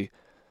usually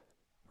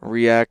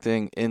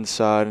reacting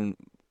inside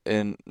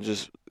and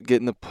just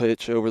getting the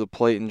pitch over the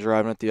plate and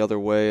driving it the other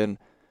way. And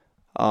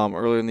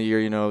earlier in the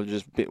year,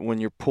 when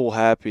you're pull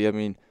happy, I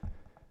mean,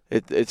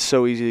 it's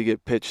so easy to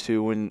get pitched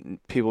to when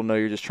people know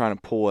you're just trying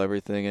to pull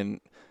everything. And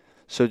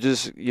so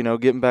just,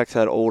 getting back to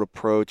that old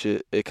approach,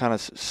 it kind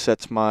of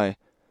sets my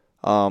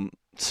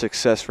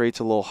success rates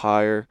a little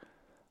higher.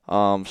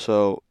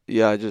 So,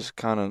 yeah, I just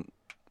kind of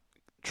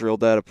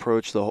drilled that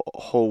approach the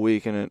whole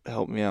week, and it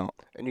helped me out.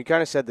 And you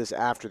kind of said this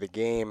after the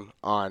game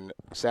on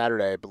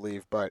Saturday, I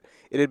believe, but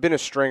it had been a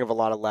string of a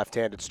lot of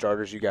left-handed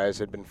starters you guys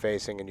had been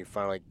facing, and you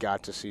finally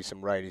got to see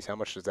some righties. How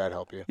much does that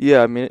help you?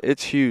 Yeah, I mean,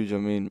 it's huge. I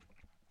mean,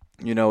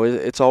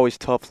 it's always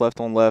tough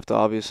left on left,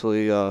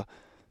 obviously.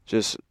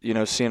 Just,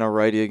 seeing a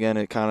righty again,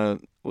 it kind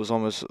of was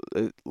almost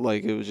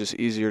like it was just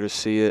easier to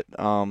see it.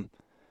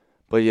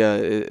 But, yeah,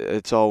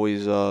 it's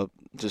always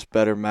just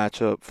better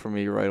matchup for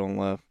me right on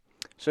left.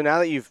 So now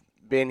that you've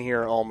been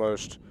here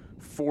almost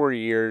 4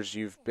 years,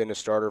 you've been a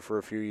starter for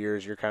a few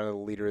years, you're kind of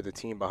the leader of the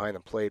team behind the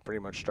plate, pretty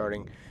much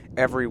starting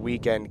every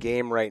weekend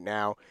game right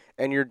now,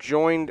 and you're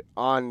joined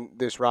on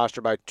this roster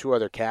by two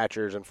other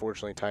catchers.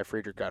 Unfortunately, Ty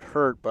Friedrich got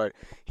hurt, but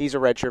he's a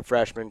redshirt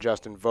freshman.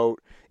 Justin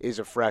Vogt is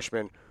a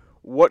freshman.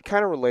 What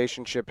kind of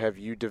relationship have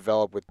you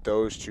developed with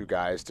those two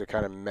guys to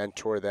kind of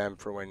mentor them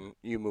for when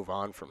you move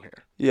on from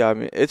here? Yeah, I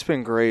mean, it's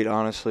been great,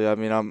 honestly. I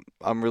mean,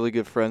 I'm really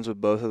good friends with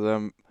both of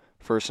them,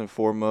 first and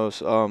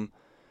foremost.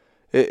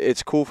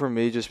 It's cool for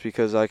me just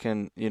because I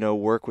can,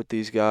 work with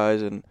these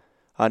guys, and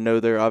I know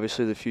they're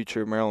obviously the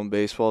future of Maryland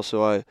baseball,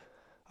 so I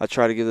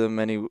try to give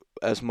them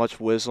as much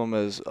wisdom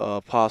as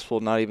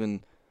possible, not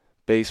even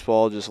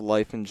baseball, just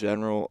life in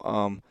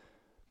general.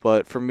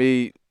 But for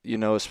me,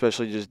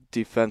 especially just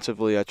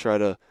defensively, I try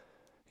to,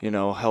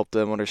 help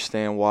them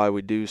understand why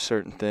we do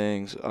certain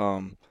things,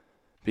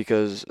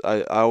 because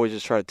I always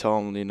just try to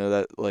tell them,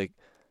 that, like,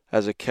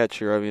 as a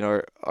catcher, I mean,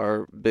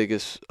 our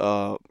biggest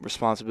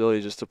responsibility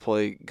is just to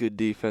play good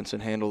defense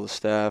and handle the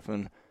staff,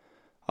 and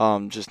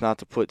just not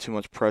to put too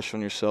much pressure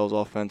on yourselves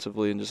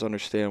offensively, and just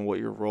understand what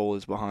your role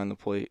is behind the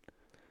plate.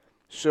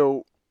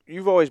 So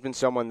you've always been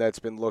someone that's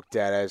been looked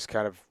at as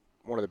kind of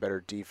one of the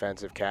better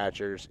defensive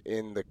catchers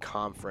in the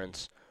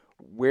conference.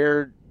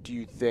 Where do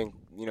you think,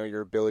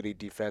 your ability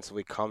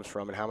defensively comes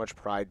from, and how much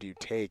pride do you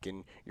take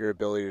in your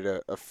ability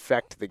to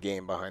affect the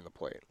game behind the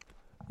plate?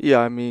 Yeah,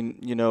 I mean,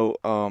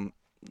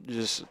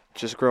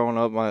 just growing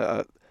up,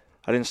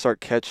 I didn't start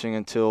catching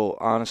until,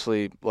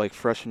 honestly, like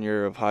freshman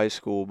year of high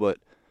school, but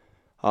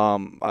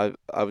I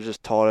was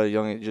just taught at a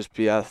young age just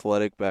be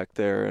athletic back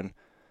there, and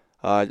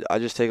I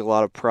just take a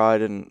lot of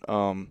pride in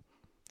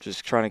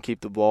just trying to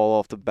keep the ball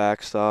off the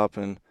backstop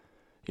and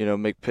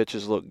make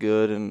pitches look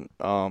good, and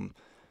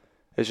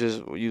it's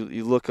just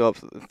you look up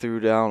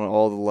through down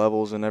all the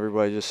levels, and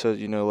everybody just says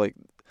like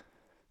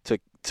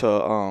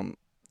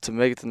to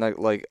make it to next,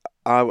 like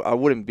I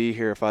wouldn't be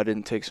here if I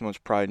didn't take so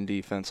much pride in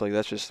defense. Like,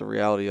 that's just the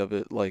reality of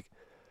it. Like,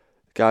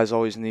 guys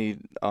always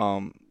need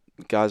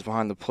guys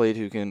behind the plate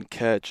who can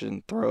catch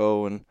and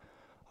throw, and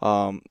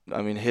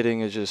I mean,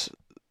 hitting is just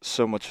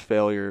so much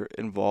failure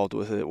involved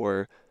with it,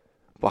 where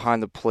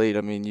behind the plate,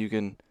 I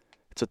mean,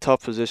 it's a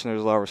tough position,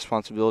 there's a lot of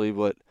responsibility,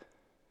 but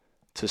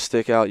to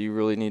stick out, you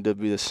really need to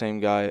be the same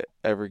guy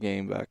every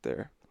game back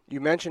there.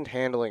 You mentioned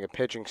handling a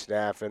pitching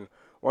staff, and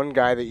one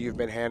guy that you've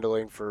been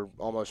handling for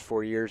almost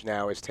 4 years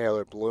now is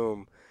Taylor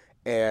Bloom,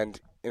 and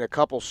in a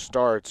couple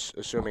starts,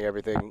 assuming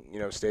everything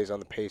stays on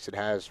the pace it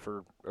has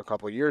for a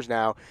couple of years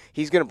now,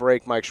 he's going to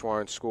break Mike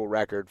Schwarren's school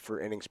record for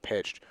innings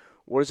pitched.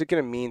 What is it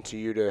going to mean to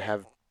you to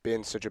have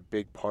been such a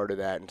big part of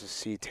that, and to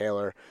see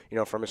Taylor,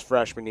 from his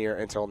freshman year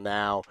until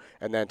now,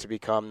 and then to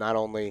become not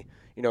only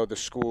the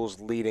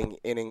school's leader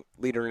in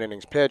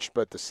innings pitched,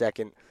 but the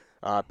second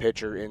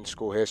pitcher in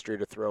school history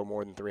to throw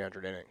more than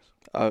 300 innings?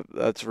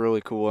 That's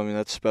really cool. I mean,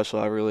 that's special.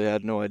 I really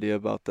had no idea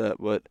about that,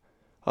 but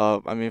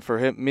I mean,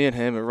 for me and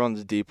him, it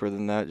runs deeper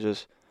than that.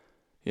 Just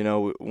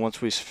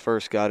once we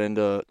first got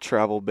into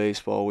travel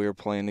baseball, we were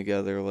playing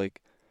together.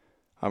 Like,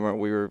 I remember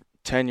we were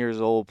 10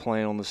 years old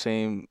playing on the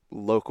same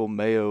local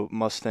Mayo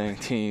Mustang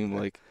team.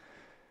 Like,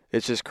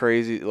 it's just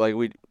crazy. Like,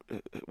 we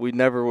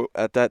never,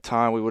 at that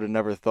time, we would have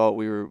never thought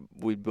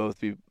we'd both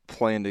be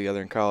playing together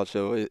in college.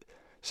 So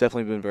it's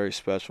definitely been very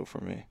special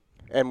for me.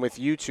 And with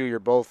you two, you're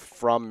both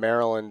from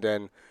Maryland,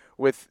 and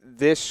with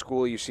this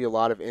school, you see a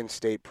lot of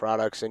in-state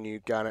products, and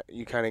you kind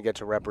of get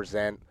to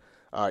represent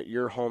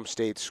your home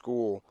state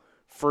school.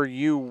 For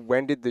you,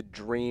 when did the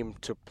dream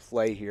to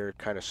play here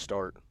kind of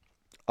start?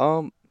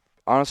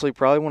 Honestly,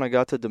 probably when I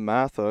got to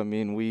DeMatha. I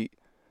mean, we,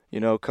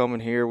 coming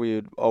here, we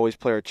would always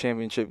play our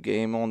championship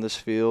game on this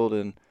field,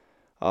 and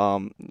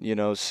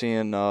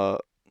seeing my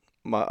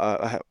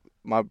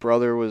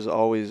brother was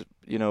always,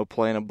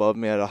 playing above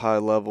me at a high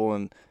level,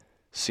 and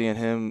seeing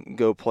him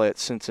go play at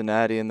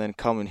Cincinnati and then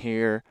coming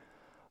here,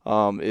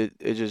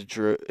 it just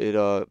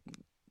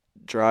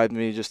drive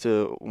me just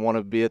to want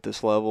to be at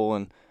this level.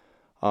 And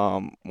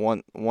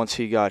once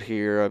he got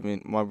here, I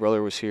mean, my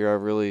brother was here. I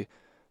really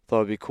thought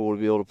it'd be cool to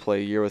be able to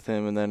play a year with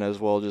him, and then as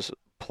well just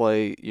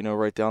play,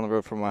 right down the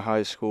road from my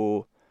high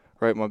school,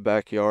 right in my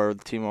backyard,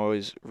 the team I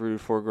always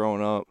rooted for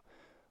growing up.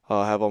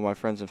 Have all my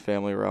friends and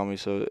family around me,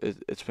 so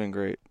it's been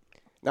great.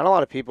 Not a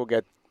lot of people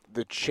get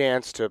the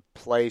chance to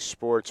play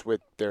sports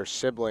with their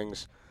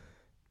siblings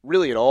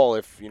really at all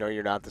if,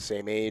 you're not the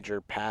same age or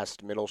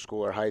past middle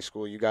school or high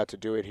school. You got to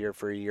do it here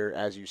for a year,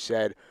 as you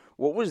said.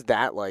 What was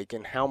that like,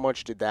 and how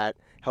much did that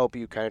help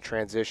you kind of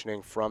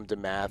transitioning from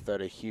DeMatha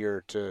to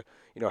here to,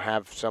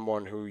 have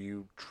someone who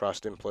you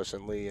trust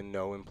implicitly and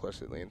know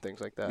implicitly and things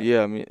like that?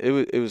 Yeah, I mean,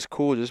 it was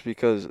cool just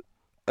because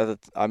I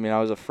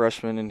was a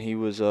freshman and he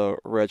was a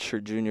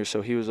redshirt junior,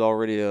 so he was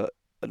already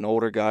an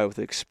older guy with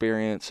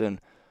experience,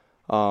 and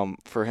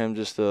for him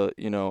just to,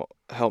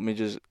 help me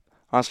just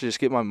honestly just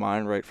get my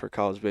mind right for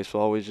college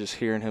baseball. Always just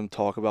hearing him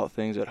talk about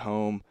things at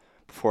home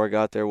before I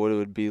got there, what it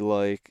would be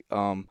like.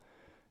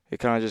 It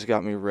kind of just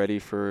got me ready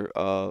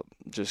for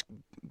just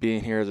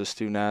being here as a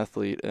student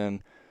athlete,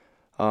 and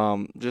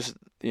just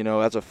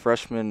as a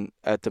freshman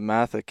at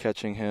DeMatha,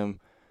 catching him,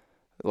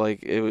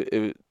 like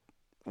it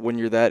when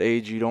you're that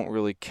age, you don't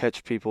really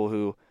catch people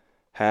who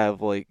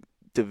have like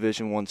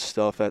Division I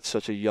stuff at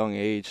such a young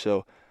age.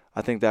 So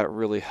I think that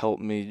really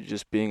helped me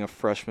just being a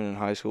freshman in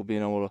high school,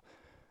 being able to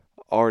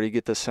already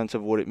get the sense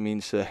of what it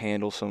means to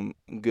handle some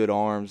good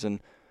arms.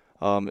 And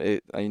when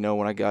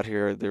I got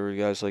here, there were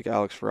guys like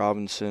Alex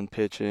Robinson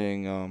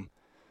pitching,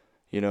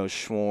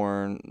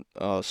 Schwarn,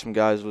 some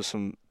guys with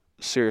some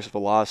serious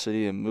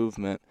velocity and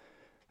movement.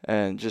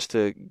 And just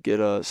to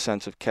get a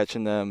sense of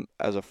catching them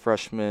as a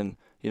freshman,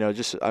 I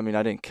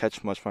didn't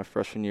catch much my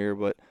freshman year,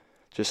 but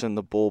just in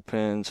the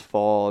bullpens,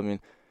 fall,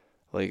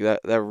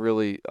 that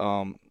really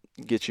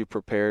gets you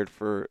prepared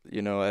for,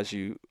 as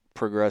you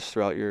progress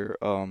throughout your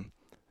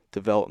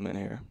development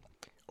here.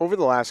 Over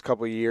the last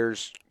couple of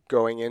years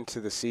going into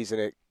the season,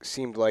 it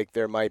seemed like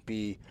there might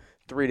be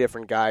 3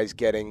 different guys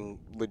getting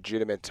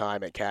legitimate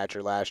time at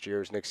catcher. Last year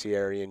was Nick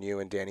Sierra and you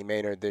and Danny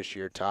Maynard. This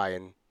year, Ty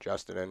and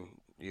Justin, and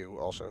you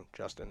also,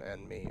 Justin,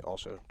 and me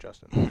also,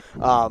 Justin.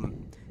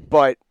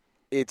 But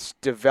it's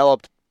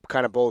developed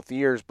kind of both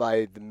years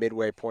by the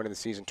midway point of the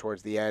season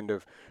towards the end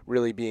of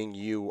really being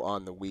you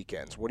on the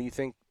weekends. What do you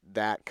think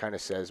that kind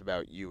of says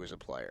about you as a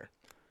player?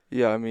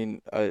 Yeah, I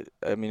mean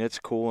it's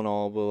cool and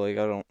all, but like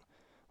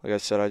I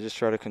said, I just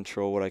try to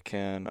control what I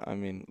can. I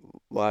mean,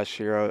 last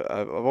year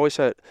I've always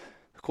had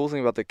the cool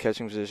thing about the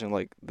catching position,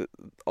 like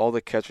all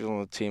the catchers on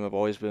the team have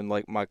always been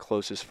like my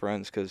closest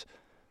friends, because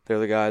they're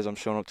the guys I'm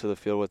showing up to the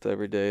field with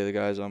every day, the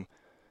guys I'm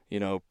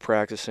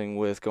practicing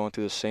with, going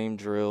through the same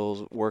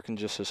drills, working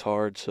just as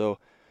hard. So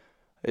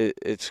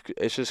it's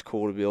just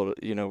cool to be able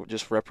to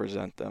just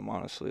represent them,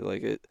 honestly.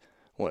 Like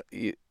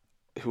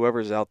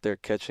whoever's out there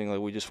catching, like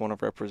we just want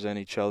to represent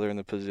each other in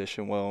the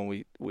position well,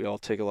 and we all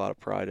take a lot of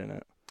pride in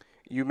it.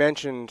 We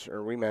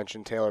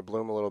mentioned Taylor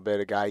Bloom a little bit,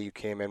 a guy you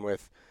came in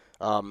with.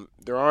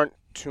 There aren't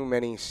too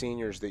many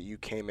seniors that you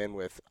came in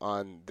with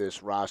on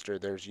this roster.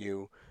 There's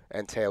you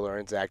and Taylor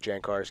and Zach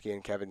Jankarski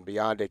and Kevin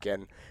Biondic,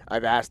 and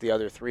I've asked the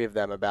other 3 of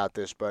them about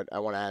this, but I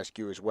want to ask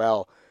you as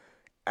well.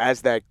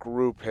 As that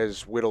group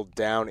has whittled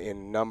down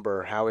in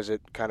number, how has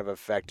it kind of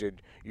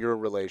affected your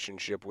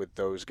relationship with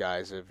those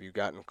guys? Have you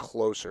gotten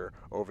closer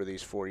over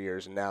these 4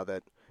 years, and now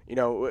that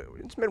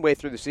it's midway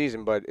through the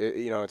season, but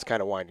it's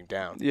kind of winding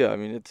down? Yeah, I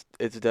mean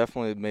it's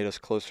definitely made us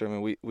closer. I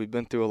mean we've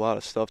been through a lot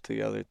of stuff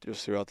together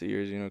just throughout the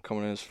years.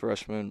 Coming in as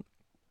freshmen,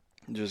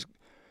 just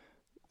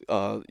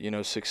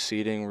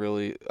succeeding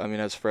really. I mean,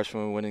 as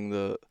freshmen, winning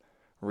the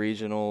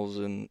regionals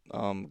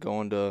and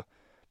going to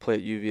play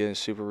at UVA in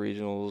super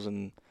regionals,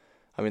 and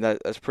I mean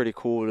that's pretty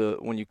cool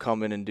when you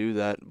come in and do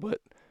that.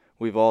 But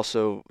we've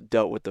also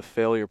dealt with the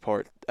failure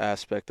part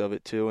aspect of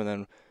it too, and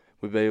then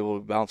we've been able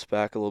to bounce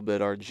back a little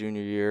bit our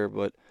junior year.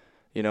 But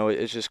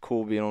it's just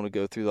cool being able to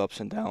go through the ups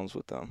and downs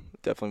with them.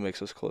 It definitely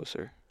makes us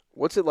closer.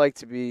 What's it like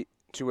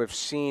to have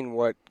seen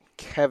what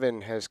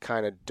Kevin has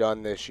kind of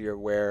done this year,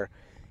 where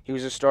he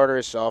was a starter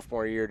his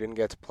sophomore year, didn't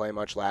get to play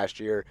much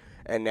last year,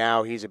 and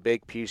now he's a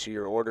big piece of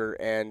your order,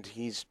 and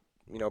he's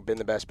been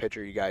the best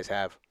pitcher you guys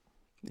have?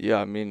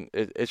 Yeah, I mean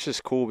it's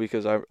just cool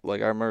because I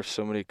remember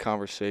so many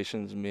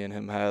conversations me and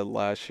him had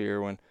last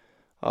year when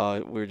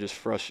we were just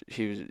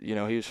frustrated. He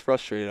was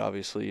frustrated.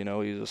 Obviously, he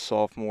was a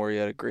sophomore. He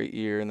had a great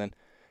year, and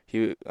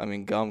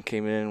then Gum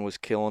came in and was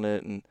killing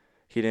it, and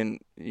he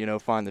didn't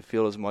find the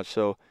field as much.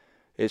 So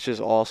it's just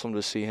awesome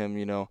to see him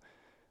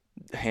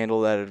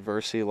handle that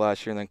adversity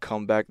last year and then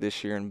come back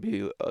this year and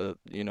be a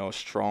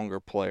stronger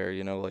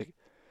player. Like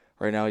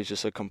right now he's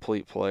just a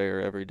complete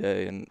player every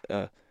day, and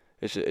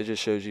it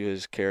just shows you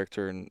his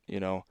character and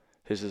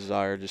his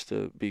desire just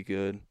to be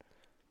good.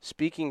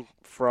 Speaking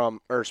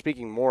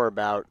more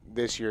about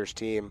this year's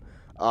team,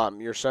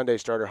 your Sunday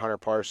starter Hunter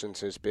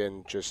Parsons has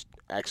been just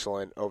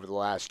excellent over the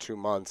last 2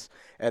 months,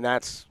 and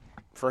that's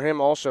for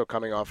him also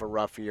coming off a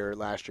rough year.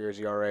 Last year his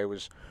ERA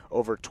was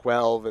over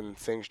 12, and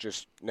things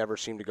just never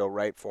seemed to go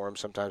right for him.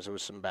 Sometimes it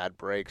was some bad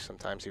breaks,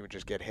 sometimes he would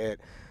just get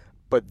hit.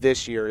 But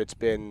this year it's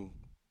been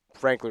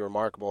frankly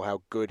remarkable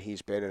how good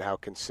he's been and how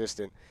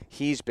consistent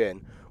he's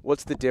been.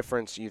 What's the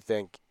difference, you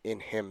think, in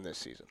him this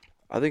season?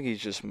 I think he's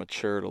just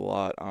matured a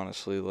lot,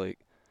 honestly. Like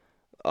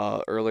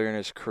earlier in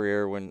his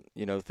career, when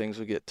things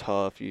would get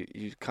tough,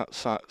 you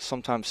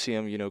sometimes see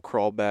him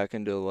crawl back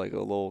into like a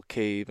little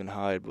cave and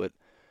hide. But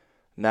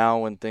now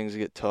when things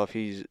get tough,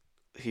 he's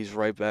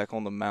right back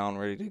on the mound,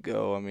 ready to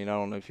go. I mean, I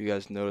don't know if you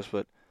guys noticed,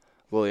 but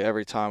really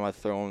every time I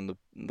throw him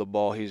the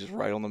ball, he's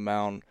right on the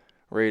mound,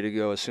 ready to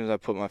go. As soon as I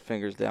put my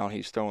fingers down,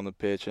 he's throwing the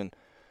pitch, and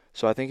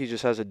so I think he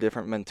just has a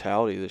different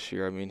mentality this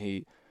year. I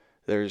mean,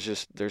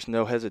 there's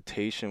no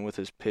hesitation with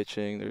his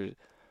pitching. There's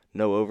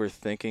no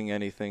overthinking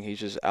anything. He's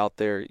just out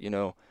there,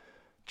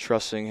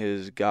 trusting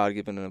his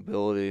God-given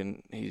ability,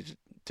 and he's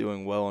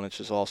doing well. And it's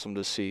just awesome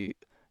to see,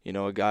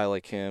 a guy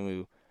like him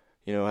who,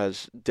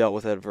 has dealt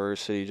with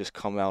adversity just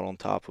come out on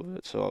top of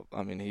it. So,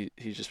 I mean,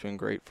 he's just been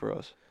great for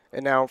us.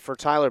 And now for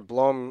Tyler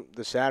Blum,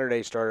 the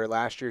Saturday starter,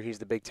 last year he's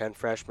the Big Ten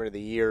Freshman of the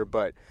Year,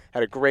 but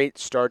had a great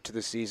start to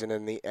the season,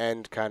 and the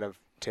end kind of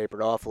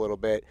tapered off a little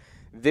bit.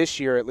 This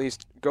year, at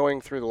least going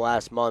through the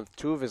last month,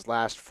 2 of his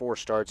last 4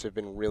 starts have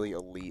been really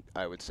elite,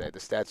 I would say. The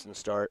Stetson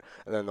start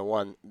and then the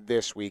one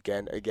this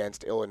weekend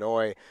against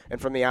Illinois. And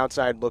from the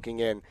outside looking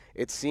in,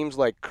 it seems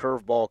like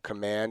curveball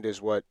command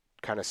is what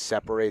kind of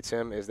separates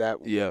him. Is that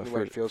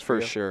what it feels for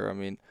you? For sure. I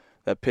mean,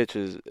 that pitch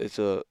it's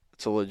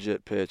a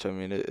legit pitch. I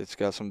mean, it's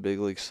got some big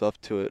league stuff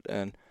to it.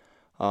 And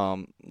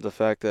the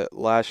fact that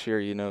last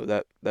year,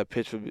 that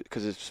pitch would be,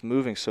 because it's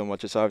moving so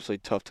much, it's obviously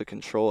tough to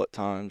control at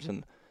times.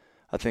 And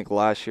I think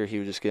last year he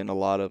was just getting a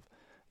lot of,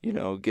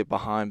 get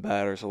behind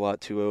batters, a lot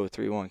 2-0,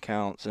 3-1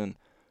 counts, and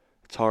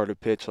it's hard to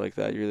pitch like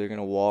that. You're either going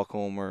to walk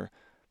them or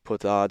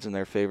put the odds in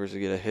their favors to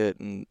get a hit.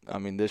 And, I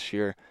mean, this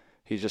year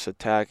he's just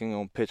attacking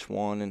on pitch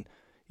 1, and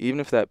even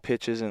if that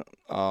pitch isn't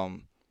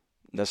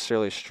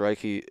necessarily a strike,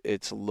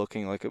 it's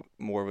looking like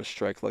more of a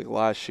strike. Like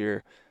last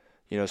year,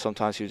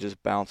 sometimes he would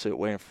just bounce it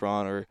way in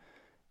front, or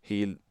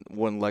he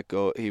wouldn't let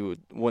go. He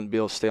wouldn't be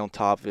able to stay on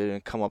top of it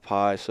and come up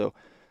high. So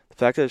the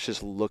fact that it's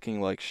just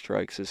looking like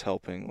strikes is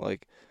helping.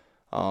 Like,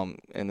 and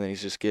then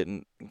he's just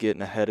getting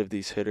ahead of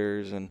these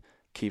hitters and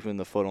keeping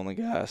the foot on the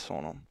gas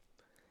on them.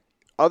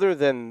 Other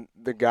than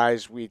the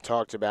guys we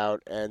talked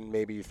about, and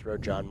maybe you throw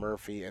John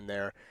Murphy in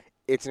there,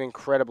 it's an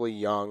incredibly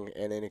young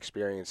and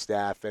inexperienced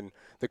staff, and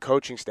the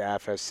coaching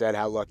staff has said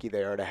how lucky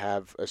they are to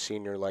have a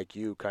senior like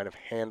you kind of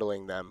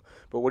handling them.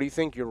 But what do you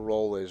think your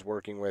role is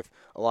working with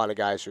a lot of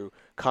guys who,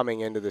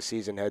 coming into the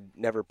season, had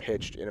never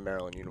pitched in a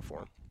Maryland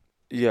uniform?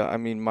 Yeah, I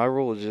mean, my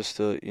role is just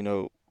to,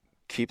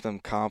 keep them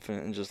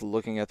confident and just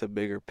looking at the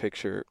bigger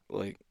picture.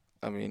 Like,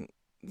 I mean,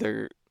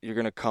 you're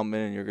going to come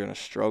in and you're going to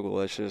struggle.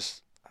 That's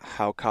just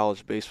how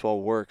college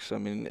baseball works. I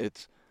mean,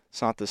 it's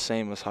not the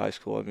same as high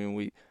school. I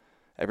mean,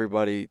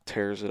 everybody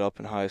tears it up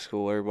in high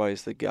school.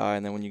 Everybody's the guy,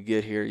 and then when you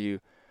get here,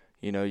 you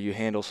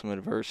handle some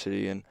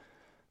adversity, and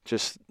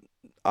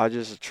I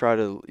just try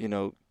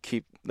to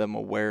keep them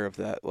aware of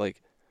that.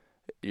 Like,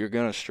 you're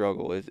gonna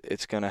struggle.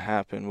 It's gonna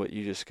happen, but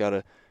you just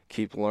gotta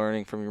keep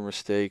learning from your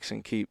mistakes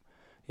and keep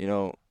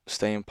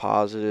staying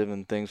positive,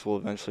 and things will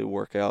eventually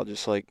work out.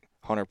 Just like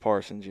Hunter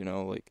Parsons,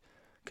 like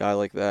a guy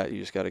like that, you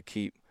just gotta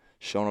keep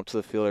showing up to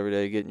the field every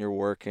day, getting your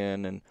work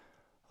in, and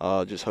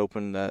just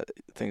hoping that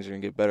things are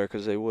going to get better,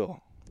 because they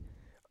will.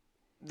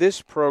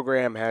 This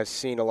program has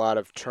seen a lot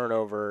of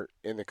turnover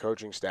in the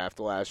coaching staff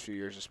the last few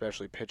years,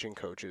 especially pitching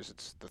coaches.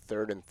 It's the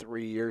third in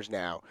 3 years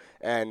now,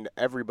 and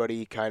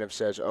everybody kind of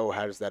says, oh,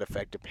 how does that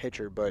affect a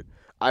pitcher? But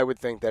I would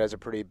think that has a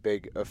pretty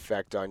big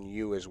effect on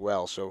you as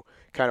well. So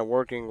kind of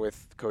working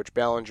with Coach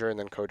Bellinger and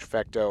then Coach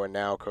Fecteau and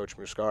now Coach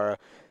Muscara,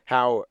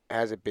 how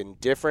has it been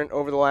different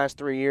over the last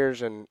 3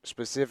 years, and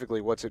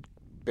specifically what's it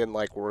been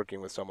like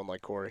working with someone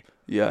like Corey?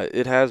 Yeah,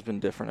 it has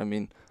been different. I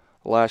mean,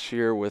 last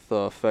year with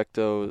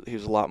Fecteau, he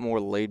was a lot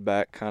more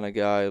laid-back kind of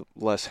guy,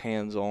 less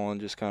hands-on,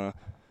 just kind of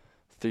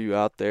threw you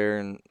out there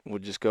and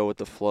would just go with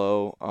the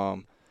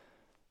flow.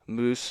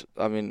 Moose,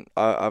 I mean,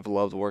 I've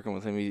loved working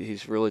with him.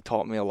 He's really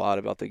taught me a lot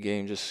about the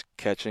game, just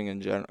catching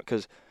in general.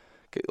 Because,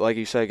 like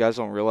you said, guys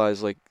don't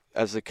realize, like,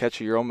 as the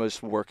catcher, you're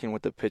almost working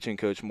with the pitching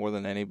coach more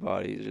than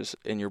anybody, just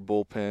in your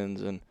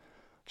bullpens and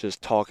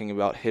just talking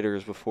about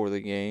hitters before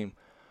the game.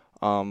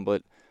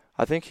 But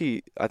I think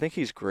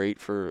he's great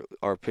for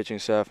our pitching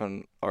staff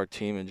and our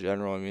team in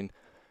general. I mean,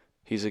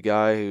 he's a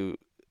guy who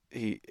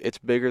it's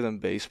bigger than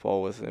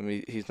baseball with him.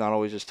 He's not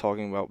always just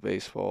talking about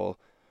baseball.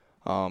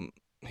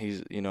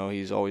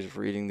 He's always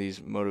reading these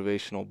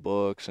motivational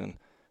books and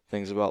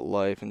things about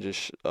life, and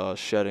just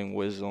shedding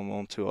wisdom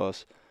onto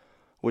us,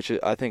 which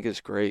I think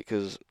is great,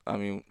 because I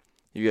mean,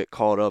 you get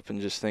caught up in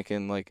just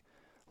thinking like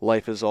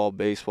life is all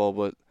baseball,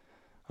 but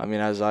I mean,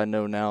 as I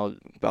know now,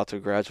 about to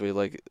graduate,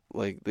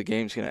 like the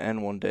game's gonna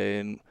end one day,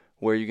 and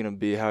where you're gonna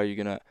be, how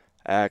you're gonna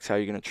act, how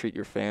you're gonna treat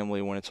your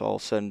family when it's all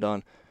said and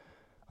done.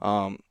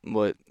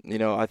 But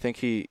I think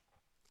he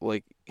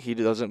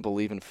doesn't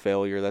believe in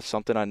failure. That's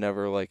something I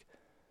never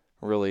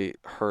really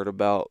heard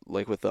about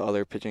with the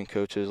other pitching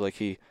coaches. Like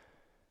he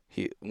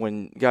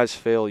when guys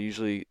fail,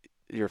 usually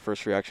your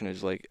first reaction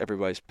is like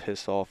everybody's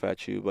pissed off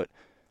at you, but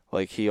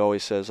like he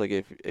always says, like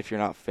if you're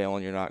not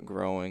failing, you're not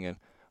growing, and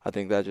I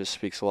think that just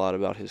speaks a lot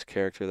about his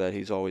character, that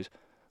he's always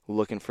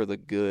looking for the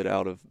good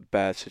out of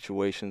bad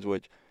situations,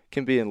 which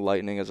can be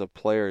enlightening as a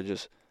player,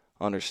 just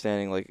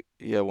understanding like,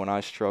 yeah, when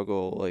I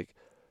struggle, like,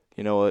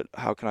 you know what,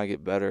 how can I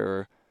get better,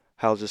 or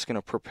how's this going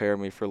to prepare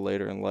me for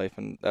later in life,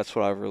 and that's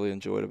what I've really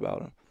enjoyed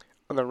about him.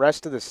 On the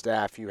rest of the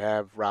staff, you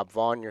have Rob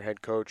Vaughn, your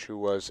head coach, who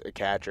was a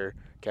catcher,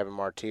 Kevin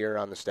Martier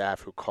on the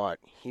staff, who caught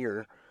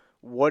here.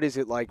 What is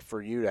it like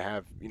for you to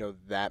have,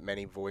 that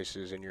many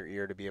voices in your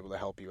ear to be able to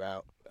help you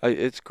out?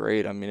 It's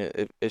great. I mean,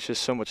 it's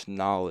just so much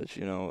knowledge,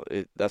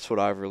 That's what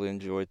I've really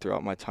enjoyed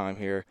throughout my time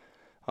here.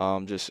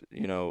 Just,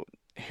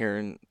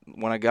 hearing –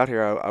 when I got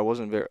here, I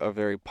wasn't a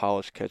very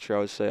polished catcher, I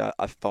would say.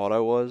 I thought I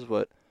was,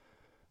 but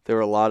there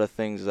were a lot of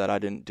things that I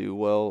didn't do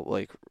well,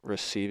 like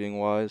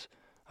receiving-wise.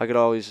 I could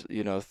always,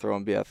 throw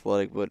and be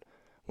athletic, but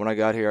when I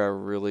got here, I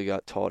really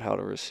got taught how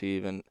to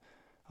receive, and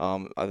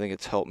I think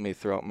it's helped me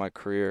throughout my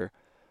career.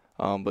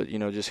 But,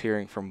 just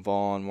hearing from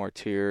Vaughn,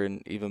 Martier,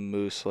 and even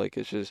Moose, like,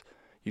 it's just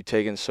you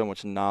take in so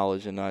much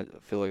knowledge, and I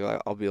feel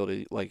like I'll be able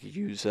to, like,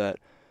 use that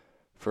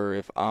for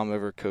if I'm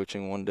ever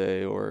coaching one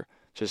day or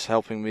just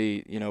helping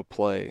me,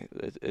 play.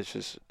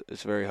 It's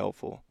very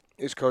helpful.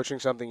 Is coaching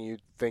something you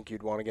think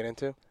you'd want to get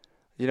into?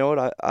 You know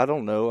what? I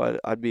don't know.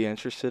 I'd be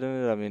interested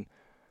in it. I mean,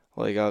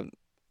 like, I'm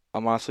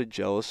honestly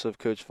jealous of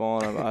Coach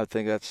Vaughn. I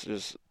think that's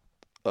just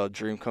a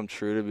dream come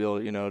true to be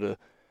able, to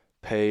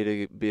pay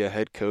to be a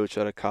head coach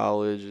at a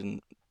college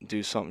and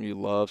do something you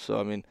love. So,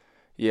 I mean,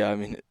 yeah, I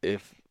mean,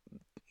 if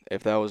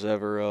that was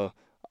ever a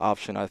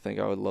option, I think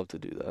I would love to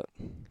do that.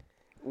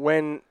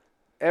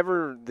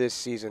 Whenever this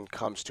season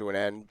comes to an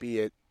end, be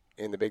it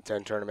in the Big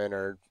Ten tournament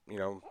or,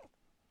 you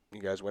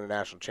guys win a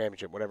national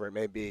championship, whatever it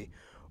may be,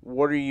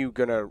 what are you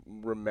going to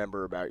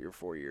remember about your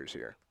 4 years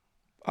here?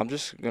 I'm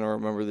just going to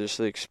remember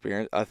the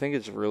experience. I think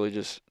it's really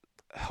just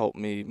helped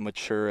me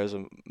mature as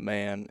a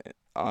man,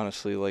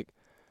 honestly. Like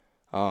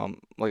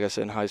I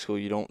said, in high school,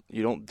 you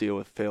don't deal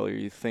with failure.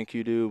 You think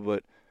you do,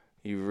 but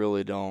you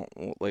really don't.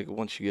 Like,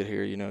 once you get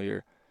here,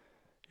 you're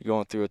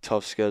going through a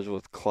tough schedule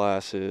with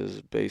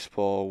classes,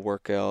 baseball,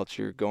 workouts.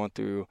 You're going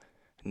through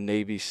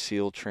Navy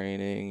SEAL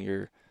training.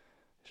 You're,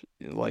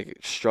 like,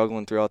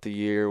 struggling throughout the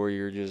year where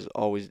you're just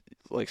always,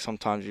 like,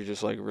 sometimes you're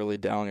just, like, really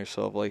down on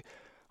yourself. Like,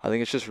 I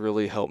think it's just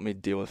really helped me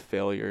deal with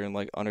failure and,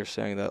 like,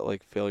 understanding that,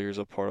 like, failure is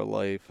a part of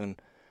life, and,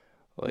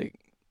 like,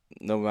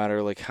 no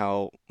matter, like,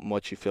 how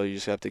much you fail, you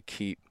just have to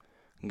keep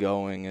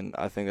going. And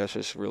I think that's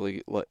just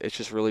really, it's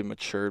just really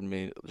matured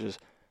me, just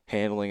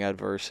handling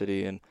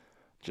adversity and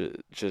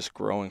just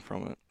growing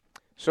from it.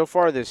 So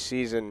far this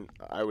season,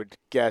 I would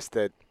guess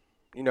that,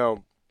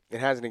 it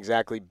hasn't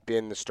exactly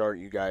been the start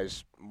you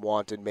guys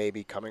wanted,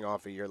 maybe coming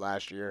off a year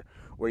last year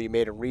where you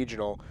made a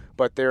regional,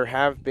 but there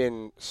have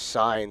been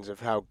signs of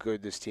how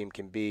good this team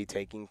can be,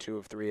 taking 2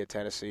 of 3 at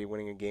Tennessee,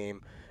 winning a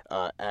game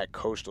at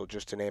Coastal,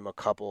 just to name a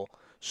couple.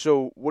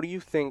 So what do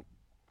you think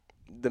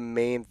the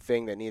main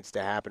thing that needs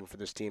to happen for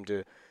this team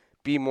to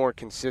be more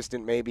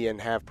consistent maybe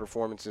and have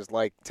performances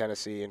like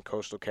Tennessee and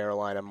Coastal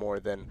Carolina more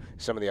than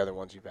some of the other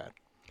ones you've had?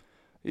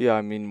 Yeah,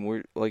 I mean,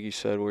 we're like you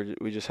said,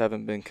 we just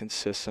haven't been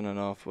consistent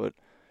enough, but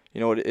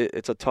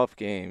it's a tough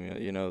game.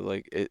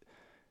 Like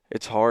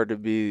it's hard to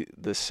be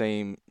the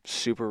same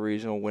super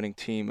regional winning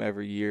team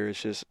every year.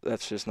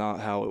 That's just not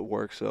how it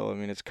works, though. I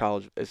mean, it's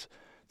college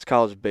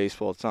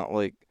baseball. It's not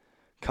like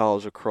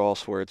college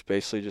lacrosse where it's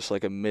basically just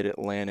like a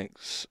mid-Atlantic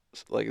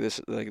like this.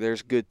 Like,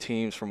 there's good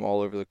teams from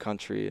all over the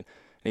country, and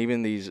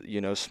even these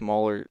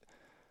smaller,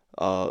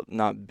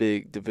 not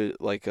big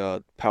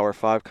Power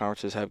 5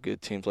 conferences have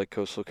good teams like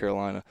Coastal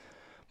Carolina.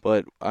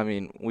 But I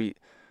mean,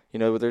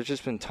 there's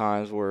just been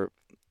times where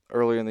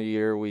earlier in the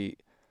year we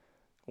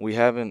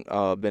haven't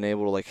been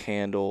able to, like,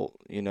 handle,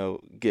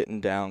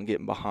 getting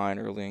behind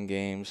early in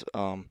games.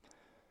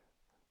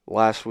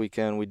 Last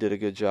weekend we did a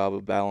good job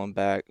of battling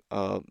back,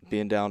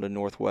 being down to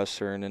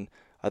Northwestern, and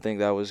I think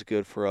that was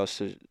good for us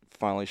to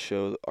finally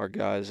show our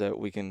guys that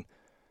we can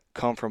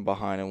come from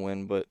behind and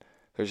win. But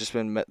there's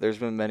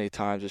been many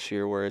times this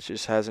year where it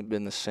just hasn't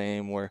been the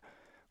same, where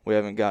we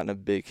haven't gotten a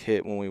big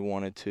hit when we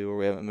wanted to, or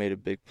we haven't made a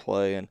big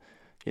play, and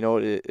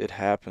it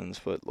happens.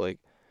 But, like,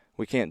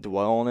 we can't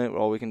dwell on it.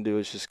 All we can do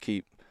is just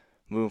keep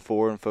moving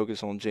forward and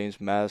focus on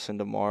James Madison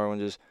tomorrow, and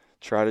just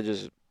try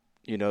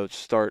to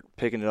start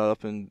picking it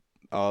up in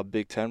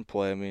Big Ten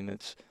play. I mean,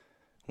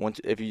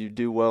 if you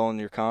do well in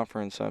your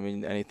conference, I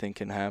mean, anything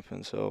can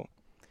happen. So,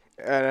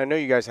 and I know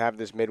you guys have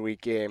this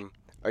midweek game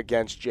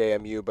against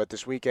JMU, but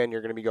this weekend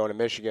you're going to be going to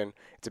Michigan.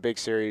 It's a big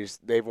series.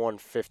 They've won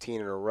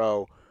 15 in a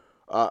row.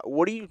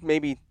 What do you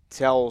maybe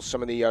tell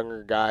some of the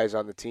younger guys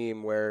on the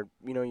team where,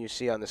 you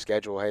see on the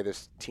schedule, hey,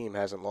 this team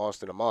hasn't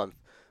lost in a month?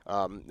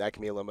 That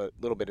can be a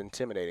little bit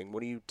intimidating.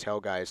 What do you tell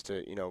guys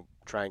to,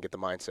 try and get the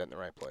mindset in the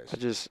right place? I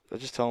just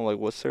tell them, like,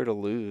 what's there to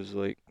lose?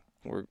 Like,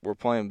 we're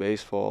playing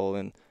baseball,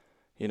 and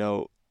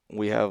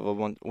we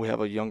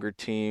have a younger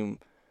team.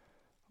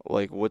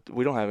 Like,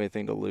 we don't have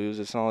anything to lose.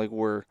 It's not like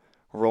we're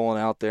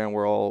rolling out there and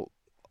we're all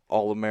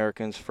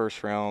Americans,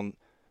 first round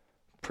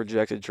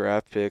projected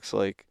draft picks.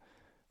 Like,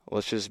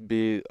 let's just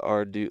be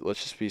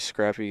let's just be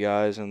scrappy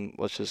guys, and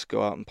let's just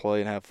go out and play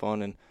and have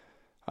fun. And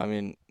I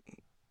mean,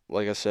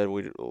 like I said,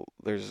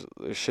 there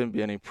shouldn't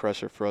be any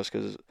pressure for us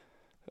because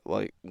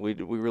like we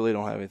really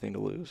don't have anything to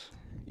lose.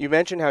 You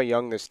mentioned how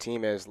young this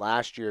team is.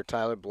 Last year,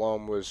 Tyler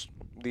Blome was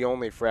the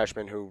only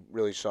freshman who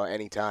really saw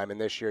any time, and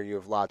this year you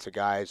have lots of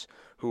guys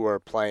who are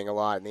playing a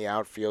lot in the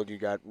outfield. You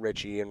got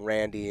Richie and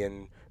Randy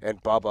and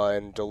Bubba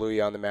and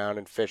DeLuya on the mound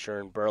and Fisher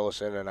and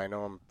Burleson, and I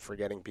know I'm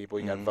forgetting people.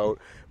 You got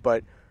Vogt,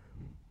 but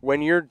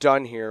when you're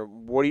done here,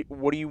 what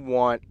do you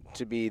want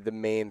to be the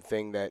main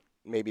thing that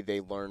maybe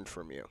they learned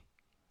from you?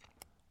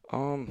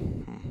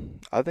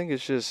 I think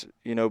it's just,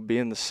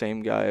 being the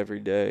same guy every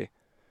day.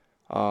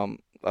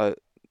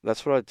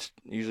 That's what I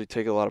usually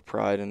take a lot of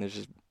pride in, is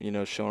just,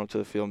 showing up to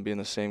the field and being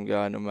the same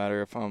guy no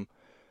matter if I'm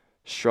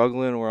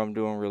struggling or I'm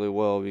doing really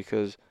well,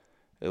 because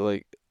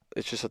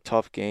it's just a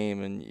tough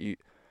game, and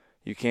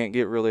you can't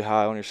get really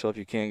high on yourself.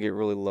 You can't get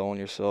really low on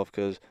yourself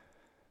because,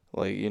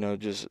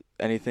 just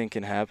anything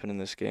can happen in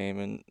this game.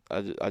 And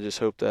I just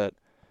hope that,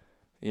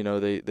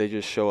 they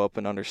just show up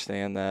and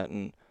understand that.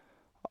 And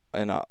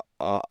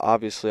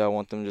obviously I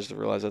want them just to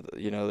realize that,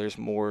 there's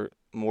more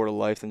to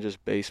life than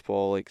just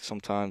baseball. Like,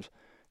 sometimes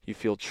you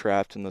feel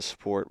trapped in the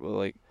sport,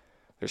 but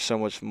there's so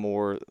much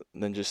more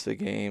than just the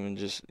game, and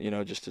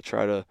just to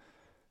try to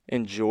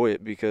enjoy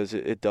it, because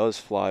it does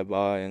fly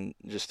by, and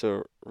just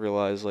to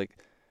realize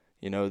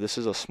this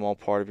is a small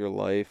part of your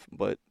life,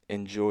 but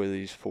enjoy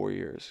these 4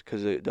 years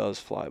because it does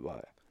fly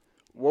by.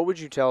 What would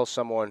you tell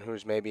someone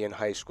who's maybe in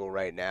high school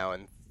right now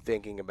and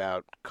thinking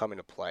about coming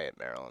to play at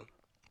Maryland?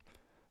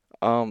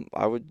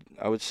 I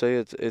would say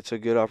it's a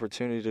good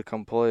opportunity to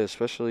come play,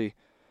 especially,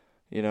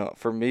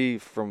 for me,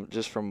 from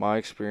my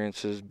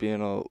experiences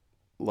being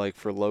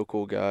for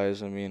local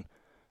guys. I mean,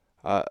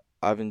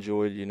 I've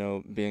enjoyed,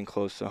 being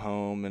close to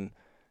home and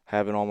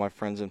having all my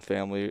friends and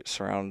family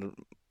surrounded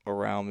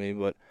around me.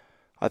 But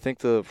I think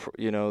there's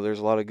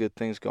a lot of good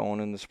things going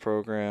in this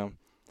program.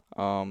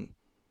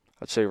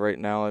 I'd say right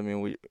now, I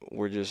mean,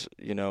 we're just,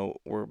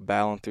 we're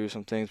battling through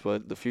some things,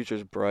 but the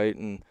future's bright,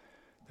 and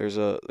there's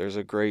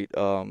a great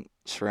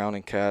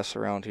surrounding cast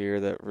around here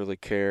that really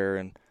care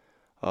and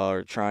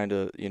are trying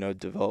to,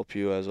 develop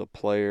you as a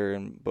player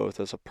and both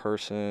as a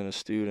person and a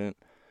student.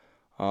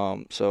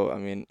 So I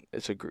mean,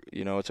 it's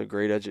a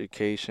great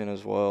education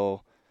as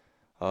well.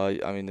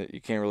 I mean,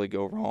 you can't really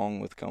go wrong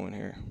with coming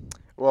here.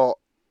 Well,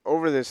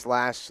 over these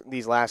last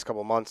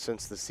couple months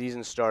since the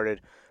season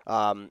started,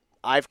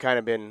 I've kind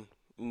of been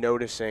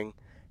noticing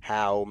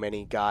how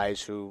many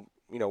guys who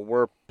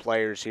were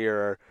players here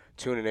are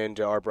tuning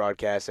into our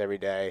broadcast every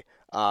day.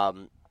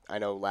 I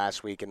know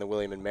last week in the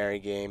William and Mary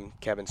game,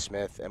 Kevin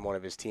Smith and one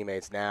of his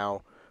teammates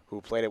now, who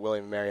played at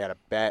William and Mary, had a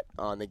bet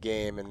on the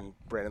game, and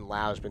Brendan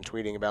Lau's been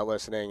tweeting about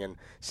listening, and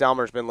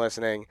Selmer's been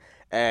listening,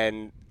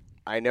 and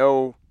I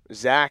know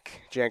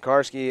Zach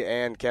Jankarski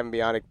and Kevin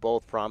Bionik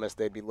both promised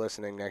they'd be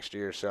listening next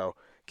year. So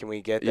can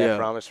we get that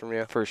promise from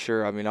you? For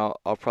sure. I mean,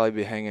 I'll probably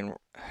be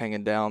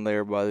hanging down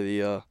there by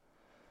the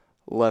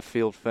left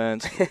field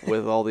fence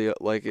with all the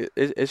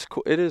it's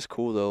cool. It is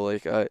cool though.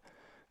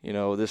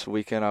 This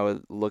weekend I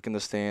would look in the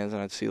stands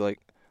and I'd see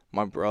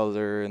my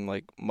brother and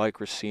Mike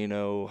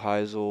Racino,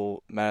 Heisel,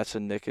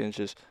 Madison Nickens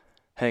just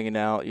hanging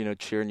out,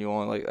 cheering you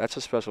on. That's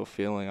a special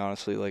feeling,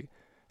 honestly.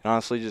 It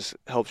honestly just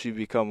helps you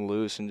become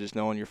loose, and just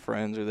knowing your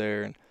friends are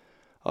there. And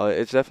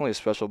it's definitely a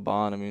special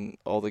bond. I mean,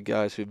 all the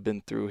guys who've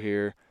been through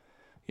here,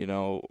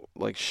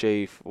 like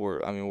Shafe,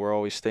 we're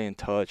always staying in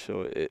touch.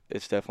 So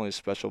it's definitely a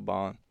special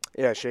bond.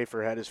 Yeah,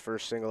 Schaefer had his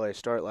first single-A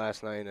start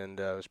last night, and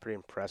it was pretty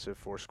impressive.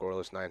 4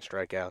 scoreless, 9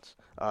 strikeouts.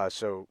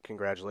 So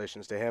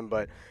congratulations to him.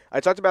 But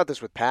I talked about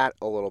this with Pat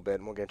a little bit,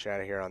 and we'll get you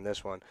out of here on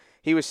this one.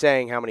 He was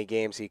saying how many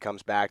games he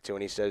comes back to,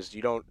 and he says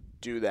you don't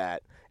do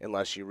that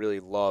unless you really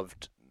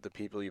loved the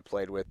people you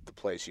played with, the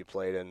place you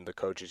played in, the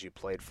coaches you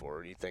played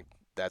for. Do you think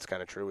that's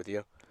kind of true with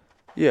you?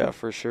 Yeah,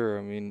 for sure.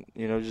 I mean,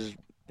 just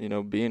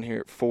being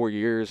here 4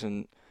 years,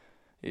 and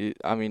you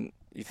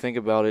think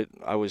about it,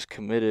 I was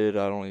committed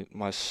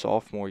my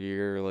sophomore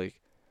year.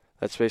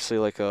 That's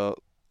basically a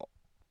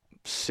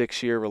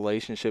 6-year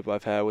relationship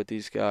I've had with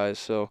these guys.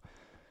 So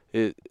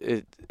it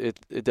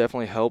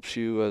definitely helps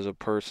you as a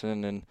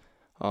person, and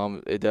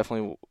it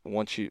definitely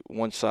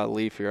once I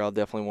leave here, I'll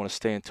definitely want to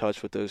stay in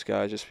touch with those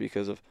guys, just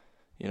because of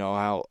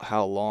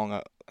how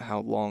long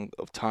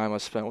of time I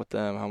spent with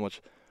them, how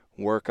much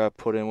work I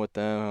put in with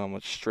them, how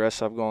much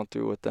stress I've gone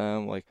through with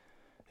them.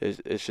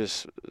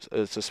 It's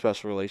a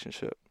special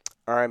relationship.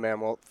 All right, man.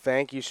 Well,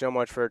 thank you so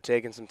much for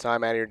taking some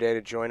time out of your day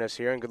to join us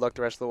here, and good luck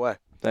the rest of the way.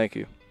 Thank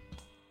you.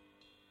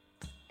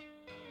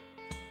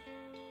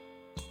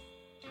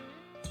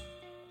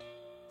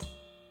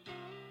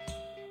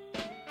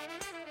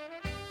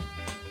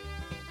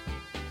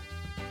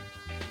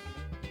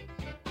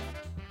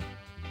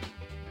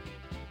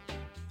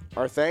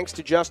 Our thanks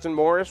to Justin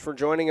Morris for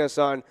joining us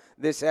on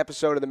this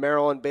episode of the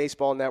Maryland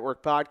Baseball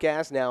Network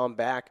podcast. Now I'm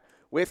back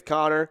with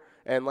Connor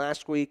And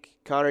last week,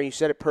 Connor, you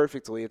said it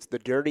perfectly. It's the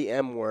dirty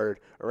M word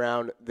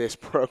around this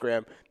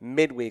program.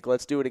 Midweek,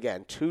 let's do it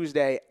again.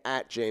 Tuesday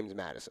at James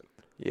Madison.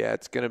 Yeah,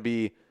 it's going to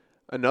be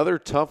another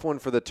tough one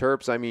for the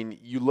Terps. I mean,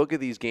 you look at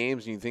these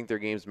games and you think they're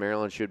games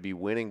Maryland should be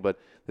winning, but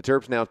the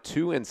Terps now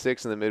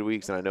 2-6 in the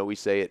midweeks, and I know we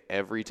say it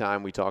every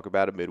time we talk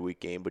about a midweek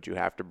game, but you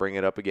have to bring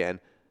it up again.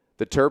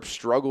 The Terps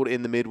struggled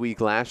in the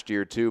midweek last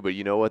year too, but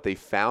you know what? They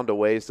found a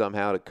way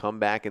somehow to come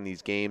back in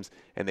these games,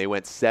 and they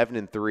went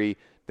 7-3.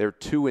 They're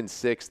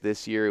 2-6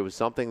 this year. It was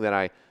something that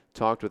I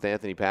talked with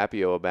Anthony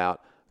Papio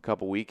about a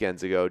couple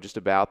weekends ago, just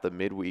about the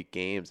midweek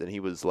games, and he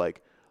was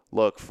like,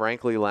 look,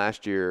 frankly,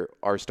 last year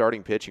our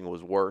starting pitching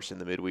was worse in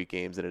the midweek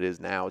games than it is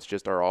now. It's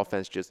just our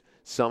offense just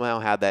somehow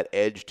had that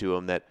edge to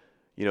them that,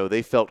 you know,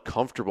 they felt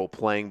comfortable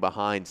playing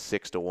behind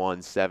 6-1,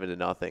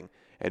 7-0,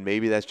 and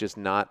maybe that's just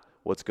not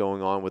what's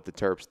going on with the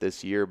Terps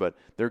this year, but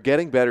they're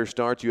getting better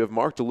starts. You have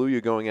Mark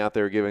DeLuya going out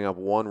there giving up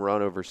 1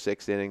 run over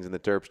 6 innings, and the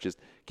Terps just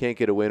can't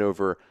get a win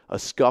over a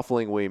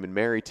scuffling William &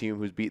 Mary team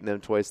who's beaten them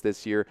twice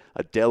this year,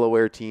 a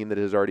Delaware team that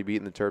has already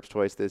beaten the Terps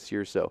twice this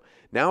year. So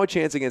now a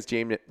chance against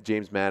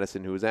James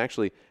Madison, who has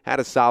actually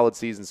had a solid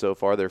season so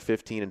far. They're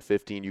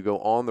 15-15. You go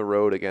on the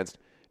road against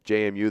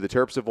JMU. The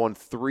Terps have won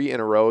 3 in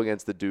a row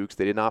against the Dukes.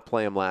 They did not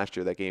play them last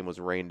year. That game was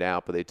rained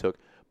out, but they took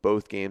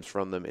both games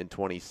from them in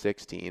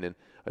 2016. And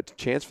a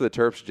chance for the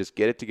Terps to just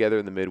get it together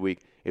in the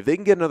midweek. If they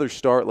can get another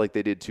start like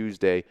they did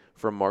Tuesday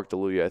from Mark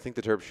DeLuya, I think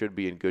the Terps should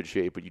be in good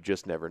shape, but you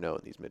just never know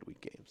in these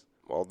midweek games.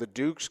 Well, the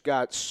Dukes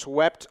got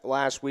swept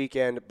last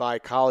weekend by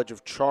College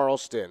of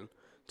Charleston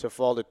to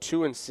fall to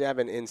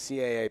 2-7 in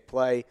CAA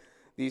play.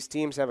 These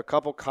teams have a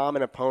couple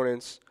common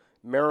opponents.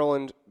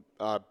 Maryland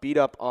beat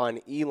up on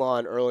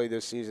Elon early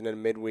this season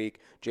in midweek.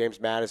 James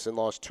Madison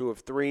lost 2 of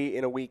 3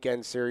 in a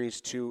weekend series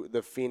to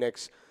the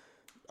Phoenix.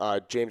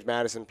 James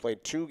Madison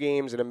played 2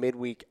 games in a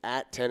midweek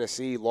at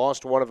Tennessee,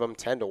 lost one of them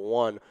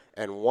 10-1,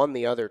 and won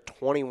the other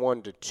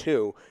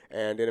 21-2.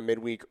 And in a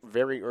midweek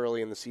very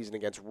early in the season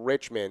against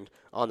Richmond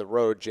on the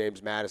road,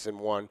 James Madison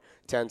won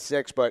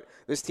 10-6. But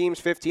this team's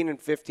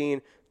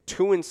 15-15,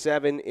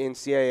 2-7 in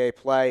CAA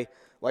play.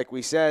 Like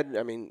we said,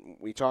 I mean,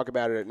 we talk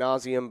about it ad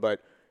nauseum,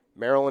 but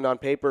Maryland on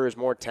paper is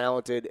more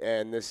talented,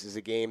 and this is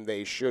a game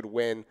they should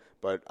win.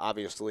 But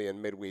obviously in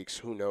midweeks,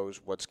 who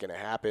knows what's going to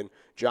happen.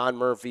 John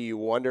Murphy, you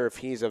wonder if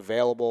he's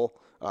available.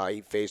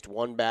 He faced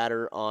 1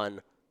 batter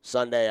on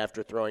Sunday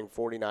after throwing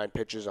 49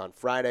 pitches on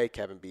Friday.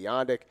 Kevin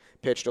Biondic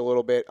pitched a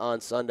little bit on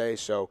Sunday.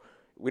 So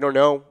we don't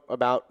know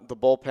about the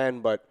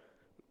bullpen, but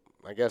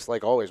I guess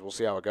like always, we'll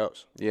see how it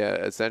goes. Yeah,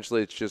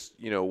 essentially it's just,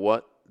 you know,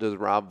 what does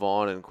Rob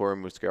Vaughn and Corey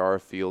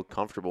Muscara feel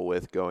comfortable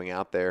with going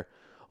out there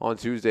on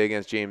Tuesday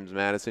against James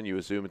Madison? You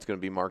assume it's going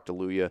to be Mark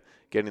DeLuya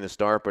getting the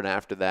start, but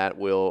after that,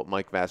 will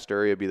Mike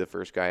Vasturia be the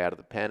first guy out of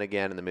the pen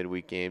again in the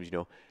midweek games? You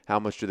know, how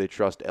much do they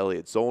trust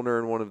Elliot Zollner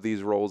in one of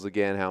these roles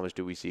again? How much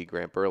do we see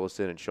Grant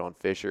Burleson and Sean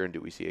Fisher, and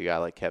do we see a guy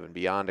like Kevin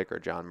Biondic or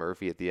John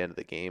Murphy at the end of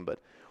the game? But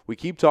we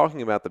keep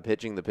talking about the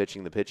pitching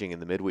in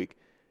the midweek.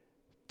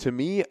 To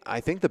me,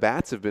 I think the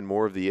bats have been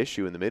more of the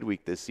issue in the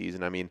midweek this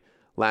season. I mean,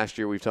 last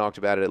year we've talked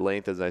about it at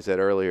length, as I said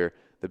earlier.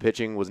 The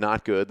pitching was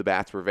not good. The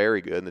bats were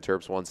very good, and the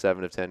Terps won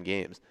 7 of 10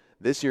 games.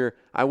 This year,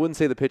 I wouldn't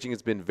say the pitching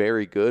has been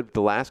very good. But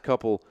the last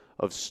couple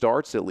of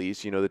starts, at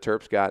least, you know, the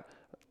Terps got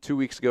 2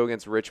 weeks ago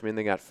against Richmond.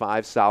 They got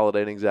 5 solid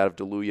innings out of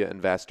DeLuya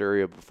and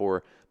Vasturia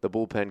before the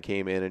bullpen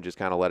came in and just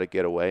kind of let it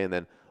get away. And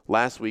then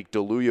last week,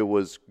 DeLuya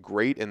was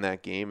great in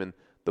that game, and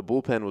the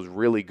bullpen was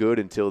really good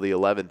until the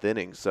 11th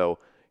inning. So,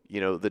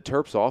 you know, the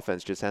Terps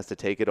offense just has to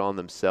take it on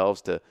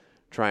themselves to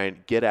try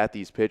and get at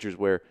these pitchers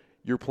where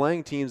you're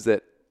playing teams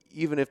that,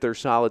 even if they're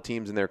solid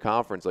teams in their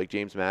conference, like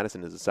James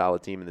Madison is a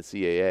solid team in the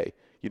CAA,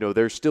 you know,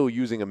 they're still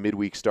using a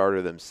midweek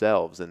starter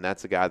themselves, and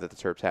that's a guy that the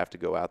Terps have to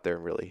go out there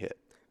and really hit.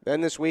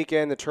 Then this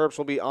weekend, the Terps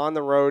will be on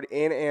the road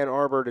in Ann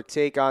Arbor to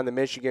take on the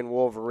Michigan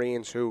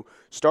Wolverines, who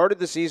started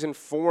the season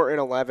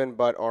 4-11,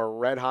 but are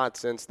red hot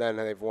since then.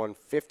 They've won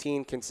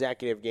 15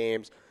 consecutive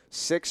games,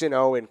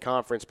 6-0 in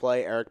conference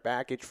play. Eric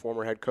Bakich,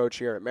 former head coach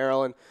here at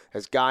Maryland,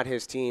 has got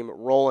his team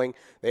rolling.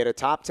 They had a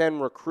top 10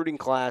 recruiting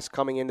class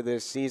coming into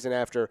this season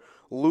after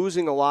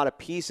losing a lot of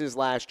pieces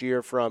last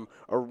year from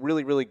a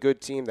really, really good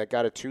team that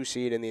got a 2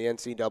 seed in the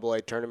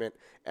NCAA tournament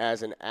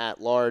as an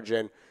at-large.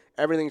 And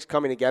everything's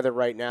coming together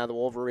right now. The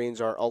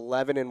Wolverines are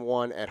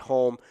 11-1 at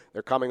home.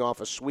 They're coming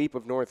off a sweep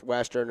of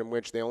Northwestern in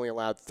which they only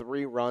allowed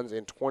 3 runs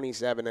in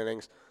 27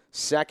 innings.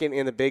 Second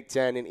in the Big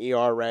Ten in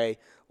ERA,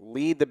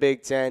 lead the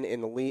Big Ten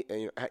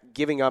in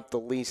giving up the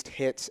least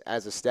hits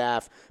as a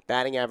staff.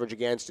 Batting average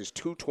against is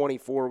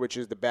 .224, which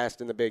is the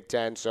best in the Big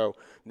Ten. So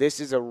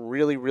this is a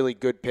really, really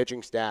good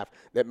pitching staff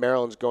that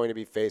Maryland's going to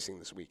be facing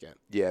this weekend.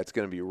 Yeah, it's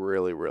going to be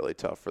really, really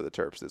tough for the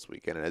Terps this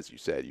weekend. And as you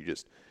said,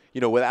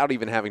 you know, without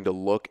even having to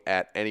look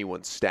at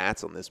anyone's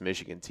stats on this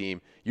Michigan team,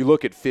 you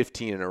look at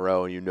 15 in a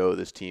row and you know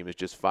this team is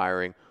just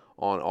firing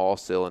on all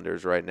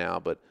cylinders right now.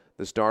 But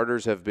the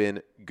starters have been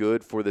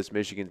good for this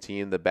Michigan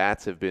team. The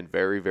bats have been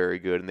very, very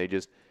good, and they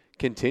just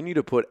continue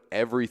to put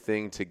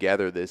everything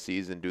together this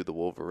season, do the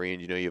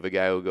Wolverines. You know, you have a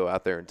guy who'll go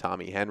out there and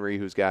Tommy Henry,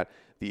 who's got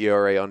the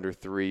ERA under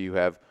 3. You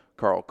have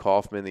Carl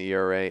Kaufman. The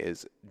ERA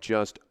is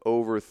just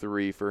over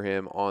 3 for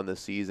him on the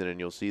season, and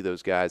you'll see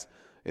those guys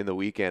in the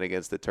weekend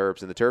against the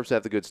Terps. And the Terps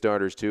have the good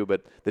starters too,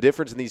 but the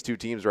difference in these two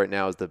teams right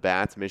now is the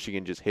bats.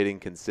 Michigan just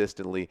hitting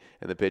consistently,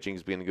 and the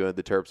pitching's been good.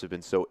 The Terps have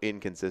been so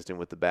inconsistent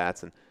with the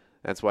bats, and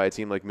that's why it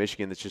seemed like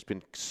Michigan that's just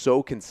been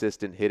so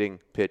consistent hitting,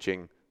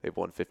 pitching. They've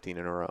won 15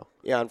 in a row.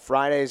 Yeah, on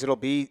Friday it'll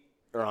be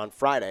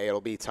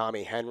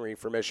Tommy Henry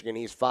for Michigan.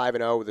 He's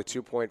 5-0 with a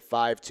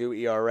 2.52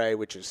 ERA,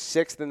 which is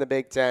 6th in the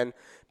Big Ten.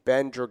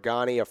 Ben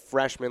Dragani, a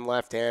freshman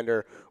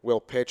left-hander,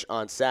 will pitch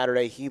on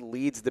Saturday. He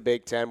leads the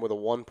Big Ten with a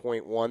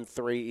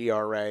 1.13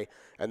 ERA.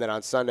 And then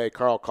on Sunday,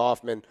 Carl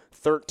Kaufman,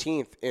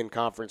 13th in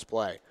conference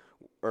play,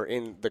 or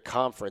in the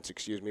conference, with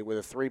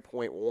a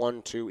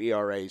 3.12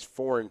 ERA. He's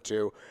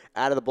 4-2.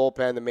 Out of the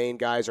bullpen, the main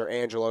guys are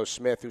Angelo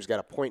Smith, who's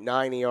got a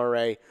 .9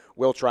 ERA,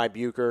 Will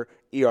Tribuker,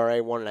 ERA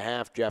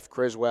 1.5, Jeff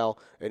Criswell,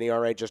 an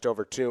ERA just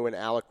over 2, and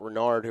Alec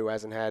Renard, who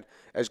hasn't had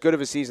as good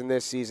of a season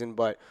this season,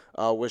 but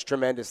was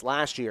tremendous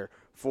last year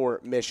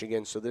for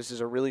Michigan. So this is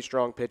a really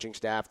strong pitching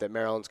staff that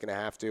Maryland's going to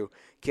have to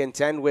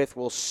contend with.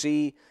 We'll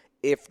see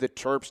if the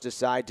Terps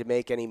decide to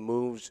make any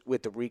moves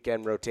with the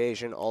weekend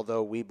rotation,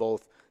 although we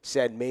both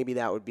said maybe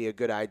that would be a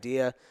good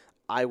idea.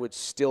 I would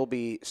still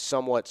be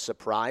somewhat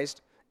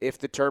surprised if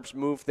the Terps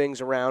move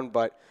things around,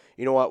 but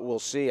you know what, we'll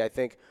see. I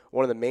think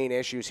one of the main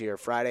issues here,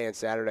 Friday and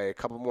Saturday, a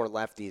couple more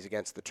lefties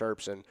against the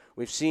Terps, and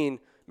we've seen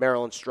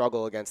Maryland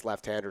struggle against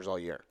left-handers all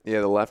year.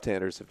 Yeah, the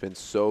left-handers have been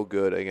so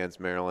good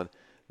against Maryland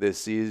this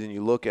season.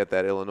 You look at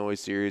that Illinois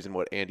series and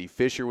what Andy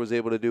Fisher was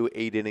able to do,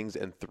 8 innings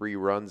and 3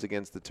 runs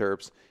against the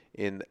Terps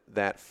in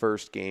that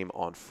first game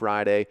on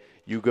Friday.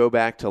 You go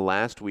back to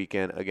last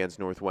weekend against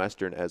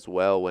Northwestern as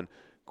well when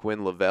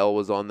Quinn Lavelle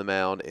was on the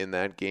mound in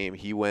that game.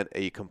 He went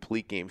a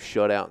complete game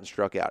shutout and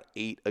struck out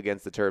 8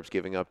 against the Terps,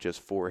 giving up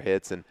just 4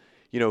 hits. And,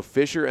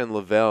 Fisher and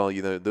Lavelle,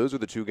 those are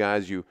the two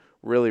guys you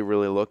really,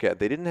 really look at.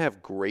 They didn't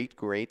have great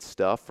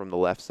stuff from the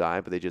left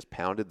side, but they just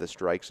pounded the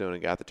strike zone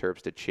and got the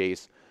Terps to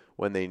chase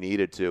when they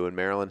needed to. And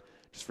Maryland,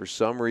 just for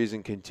some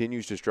reason,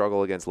 continues to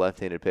struggle against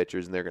left-handed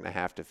pitchers, and they're going to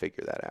have to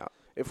figure that out.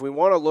 If we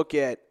want to look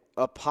at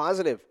a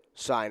positive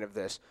sign of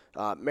this,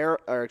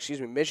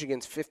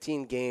 Michigan's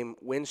 15-game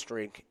win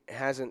streak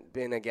hasn't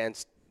been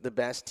against the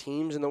best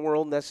teams in the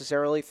world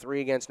necessarily.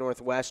 3 against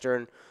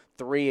Northwestern,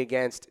 3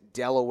 against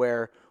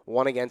Delaware,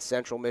 1 against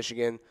Central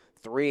Michigan,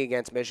 3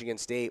 against Michigan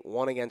State,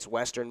 1 against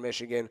Western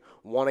Michigan,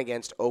 1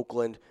 against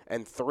Oakland,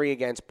 and 3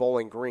 against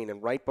Bowling Green.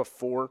 And right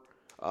before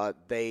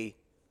they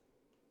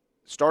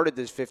started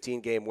this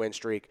 15-game win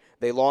streak,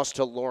 they lost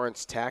to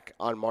Lawrence Tech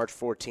on March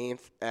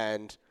 14th,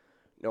 and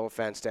no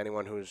offense to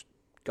anyone who's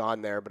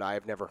gone there, but I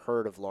have never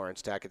heard of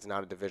Lawrence Tech. It's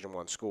not a Division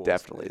I school.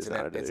 Definitely is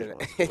not a Division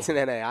I school. It's an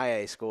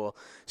NAIA school.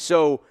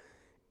 So,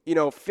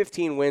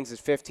 15 wins is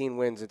 15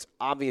 wins. It's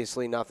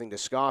obviously nothing to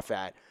scoff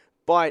at,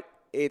 but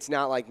it's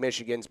not like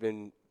Michigan's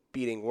been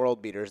beating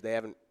world beaters. They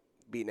haven't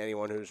beaten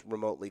anyone who's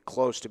remotely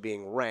close to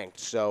being ranked.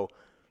 So,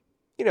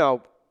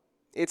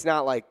 it's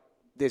not like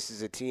this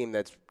is a team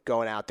that's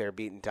going out there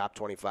beating top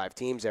 25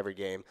 teams every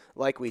game.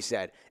 Like we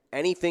said,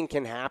 anything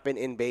can happen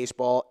in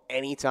baseball.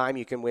 Anytime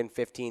you can win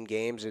 15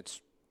 games, it's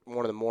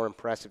one of the more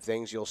impressive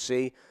things you'll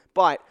see.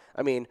 But,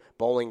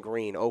 Bowling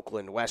Green,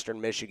 Oakland,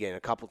 Western Michigan, a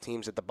couple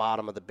teams at the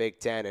bottom of the Big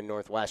Ten in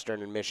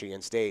Northwestern and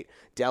Michigan State,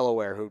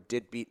 Delaware, who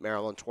did beat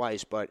Maryland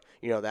twice, but,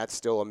 that's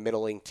still a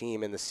middling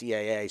team in the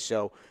CAA.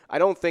 So I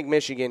don't think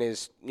Michigan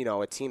is,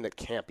 a team that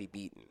can't be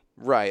beaten.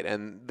 Right,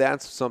 and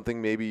that's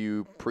something maybe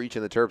you preach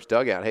in the Terps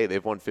dugout. Hey,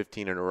 they've won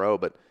 15 in a row,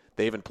 but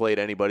they haven't played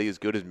anybody as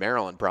good as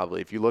Maryland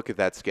probably. If you look at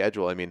that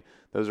schedule,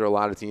 those are a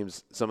lot of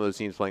teams, some of those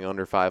teams playing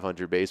under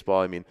 500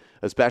 baseball.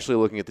 Especially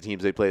looking at the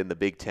teams they played in the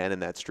Big Ten in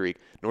that streak.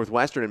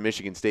 Northwestern and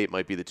Michigan State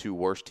might be the 2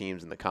 worst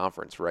teams in the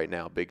conference right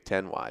now, Big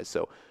Ten-wise.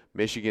 So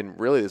Michigan,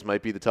 really, this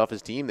might be the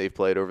toughest team they've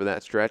played over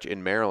that stretch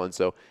in Maryland.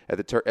 So as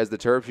the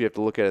Terps, you have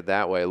to look at it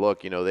that way.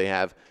 Look, they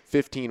have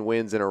 15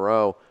 wins in a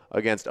row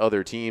against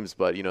other teams,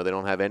 but, they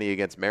don't have any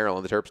against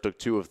Maryland. The Terps took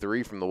 2 of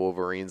 3 from the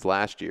Wolverines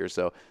last year.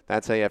 So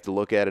that's how you have to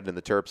look at it, and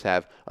the Terps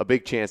have a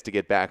big chance to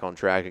get back on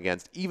track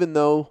against, even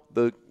though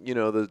the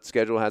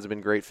schedule hasn't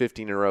been great,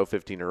 15 in a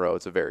row.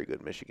 It's a very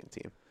good Michigan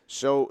team.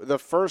 So the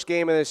first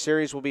game of this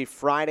series will be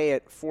Friday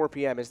at 4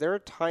 p.m. Is there a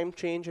time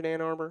change in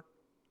Ann Arbor?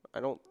 I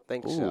don't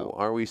think so.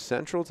 Are we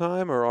Central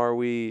Time or are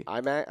we?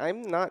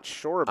 I'm not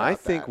sure about that. I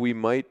think we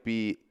might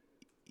be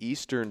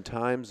Eastern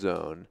Time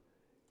Zone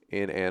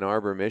in Ann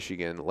Arbor,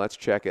 Michigan. Let's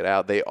check it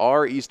out. They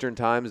are Eastern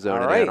Time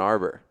Zone in Ann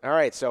Arbor. All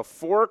right, so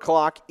 4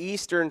 o'clock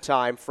Eastern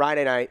Time,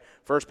 Friday night.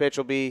 First pitch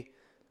will be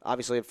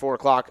obviously at 4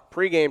 o'clock.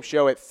 Pre-game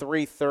show at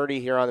 3:30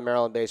 here on the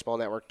Maryland Baseball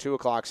Network. 2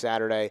 o'clock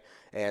Saturday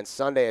and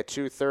Sunday at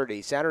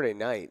 2:30. Saturday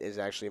night is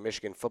actually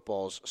Michigan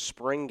football's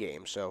spring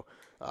game, so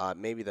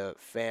maybe the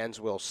fans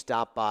will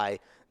stop by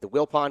the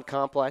Wilpon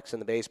Complex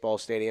and the baseball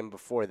stadium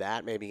before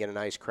that, maybe get a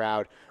nice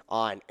crowd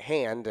on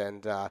hand.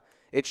 And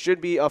it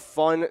should be a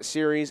fun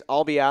series.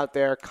 I'll be out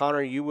there.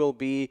 Connor, you will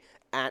be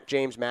at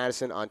James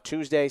Madison on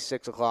Tuesday,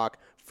 6 o'clock.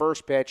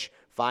 First pitch,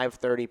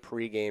 5:30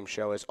 pregame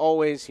show, as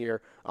always,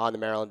 here on the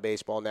Maryland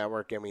Baseball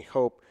Network. And we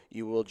hope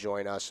you will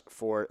join us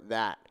for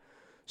that.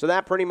 So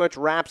that pretty much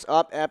wraps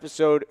up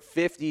episode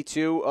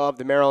 52 of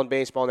the Maryland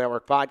Baseball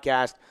Network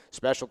podcast.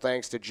 Special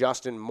thanks to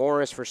Justin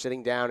Morris for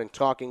sitting down and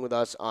talking with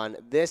us on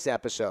this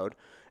episode.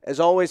 As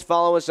always,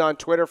 follow us on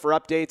Twitter for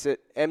updates at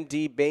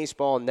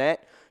MDBaseballNet.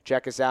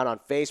 Check us out on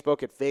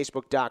Facebook at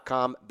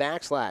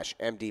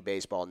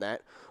facebook.com/MDBaseballNet.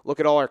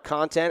 Look at all our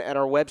content at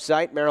our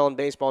website,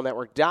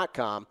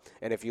 MarylandBaseballNetwork.com.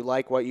 And if you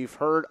like what you've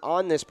heard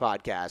on this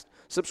podcast,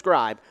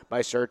 subscribe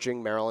by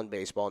searching Maryland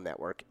Baseball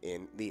Network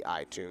in the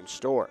iTunes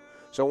Store.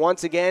 So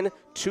once again,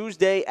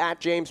 Tuesday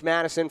at James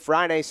Madison,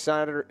 Friday,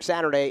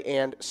 Saturday,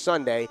 and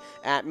Sunday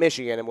at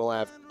Michigan. And we'll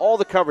have all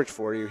the coverage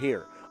for you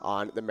here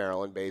on the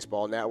Maryland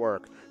Baseball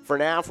Network. For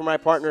now, for my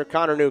partner,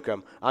 Connor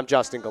Newcomb, I'm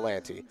Justin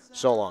Galanti.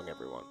 So long,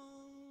 everyone.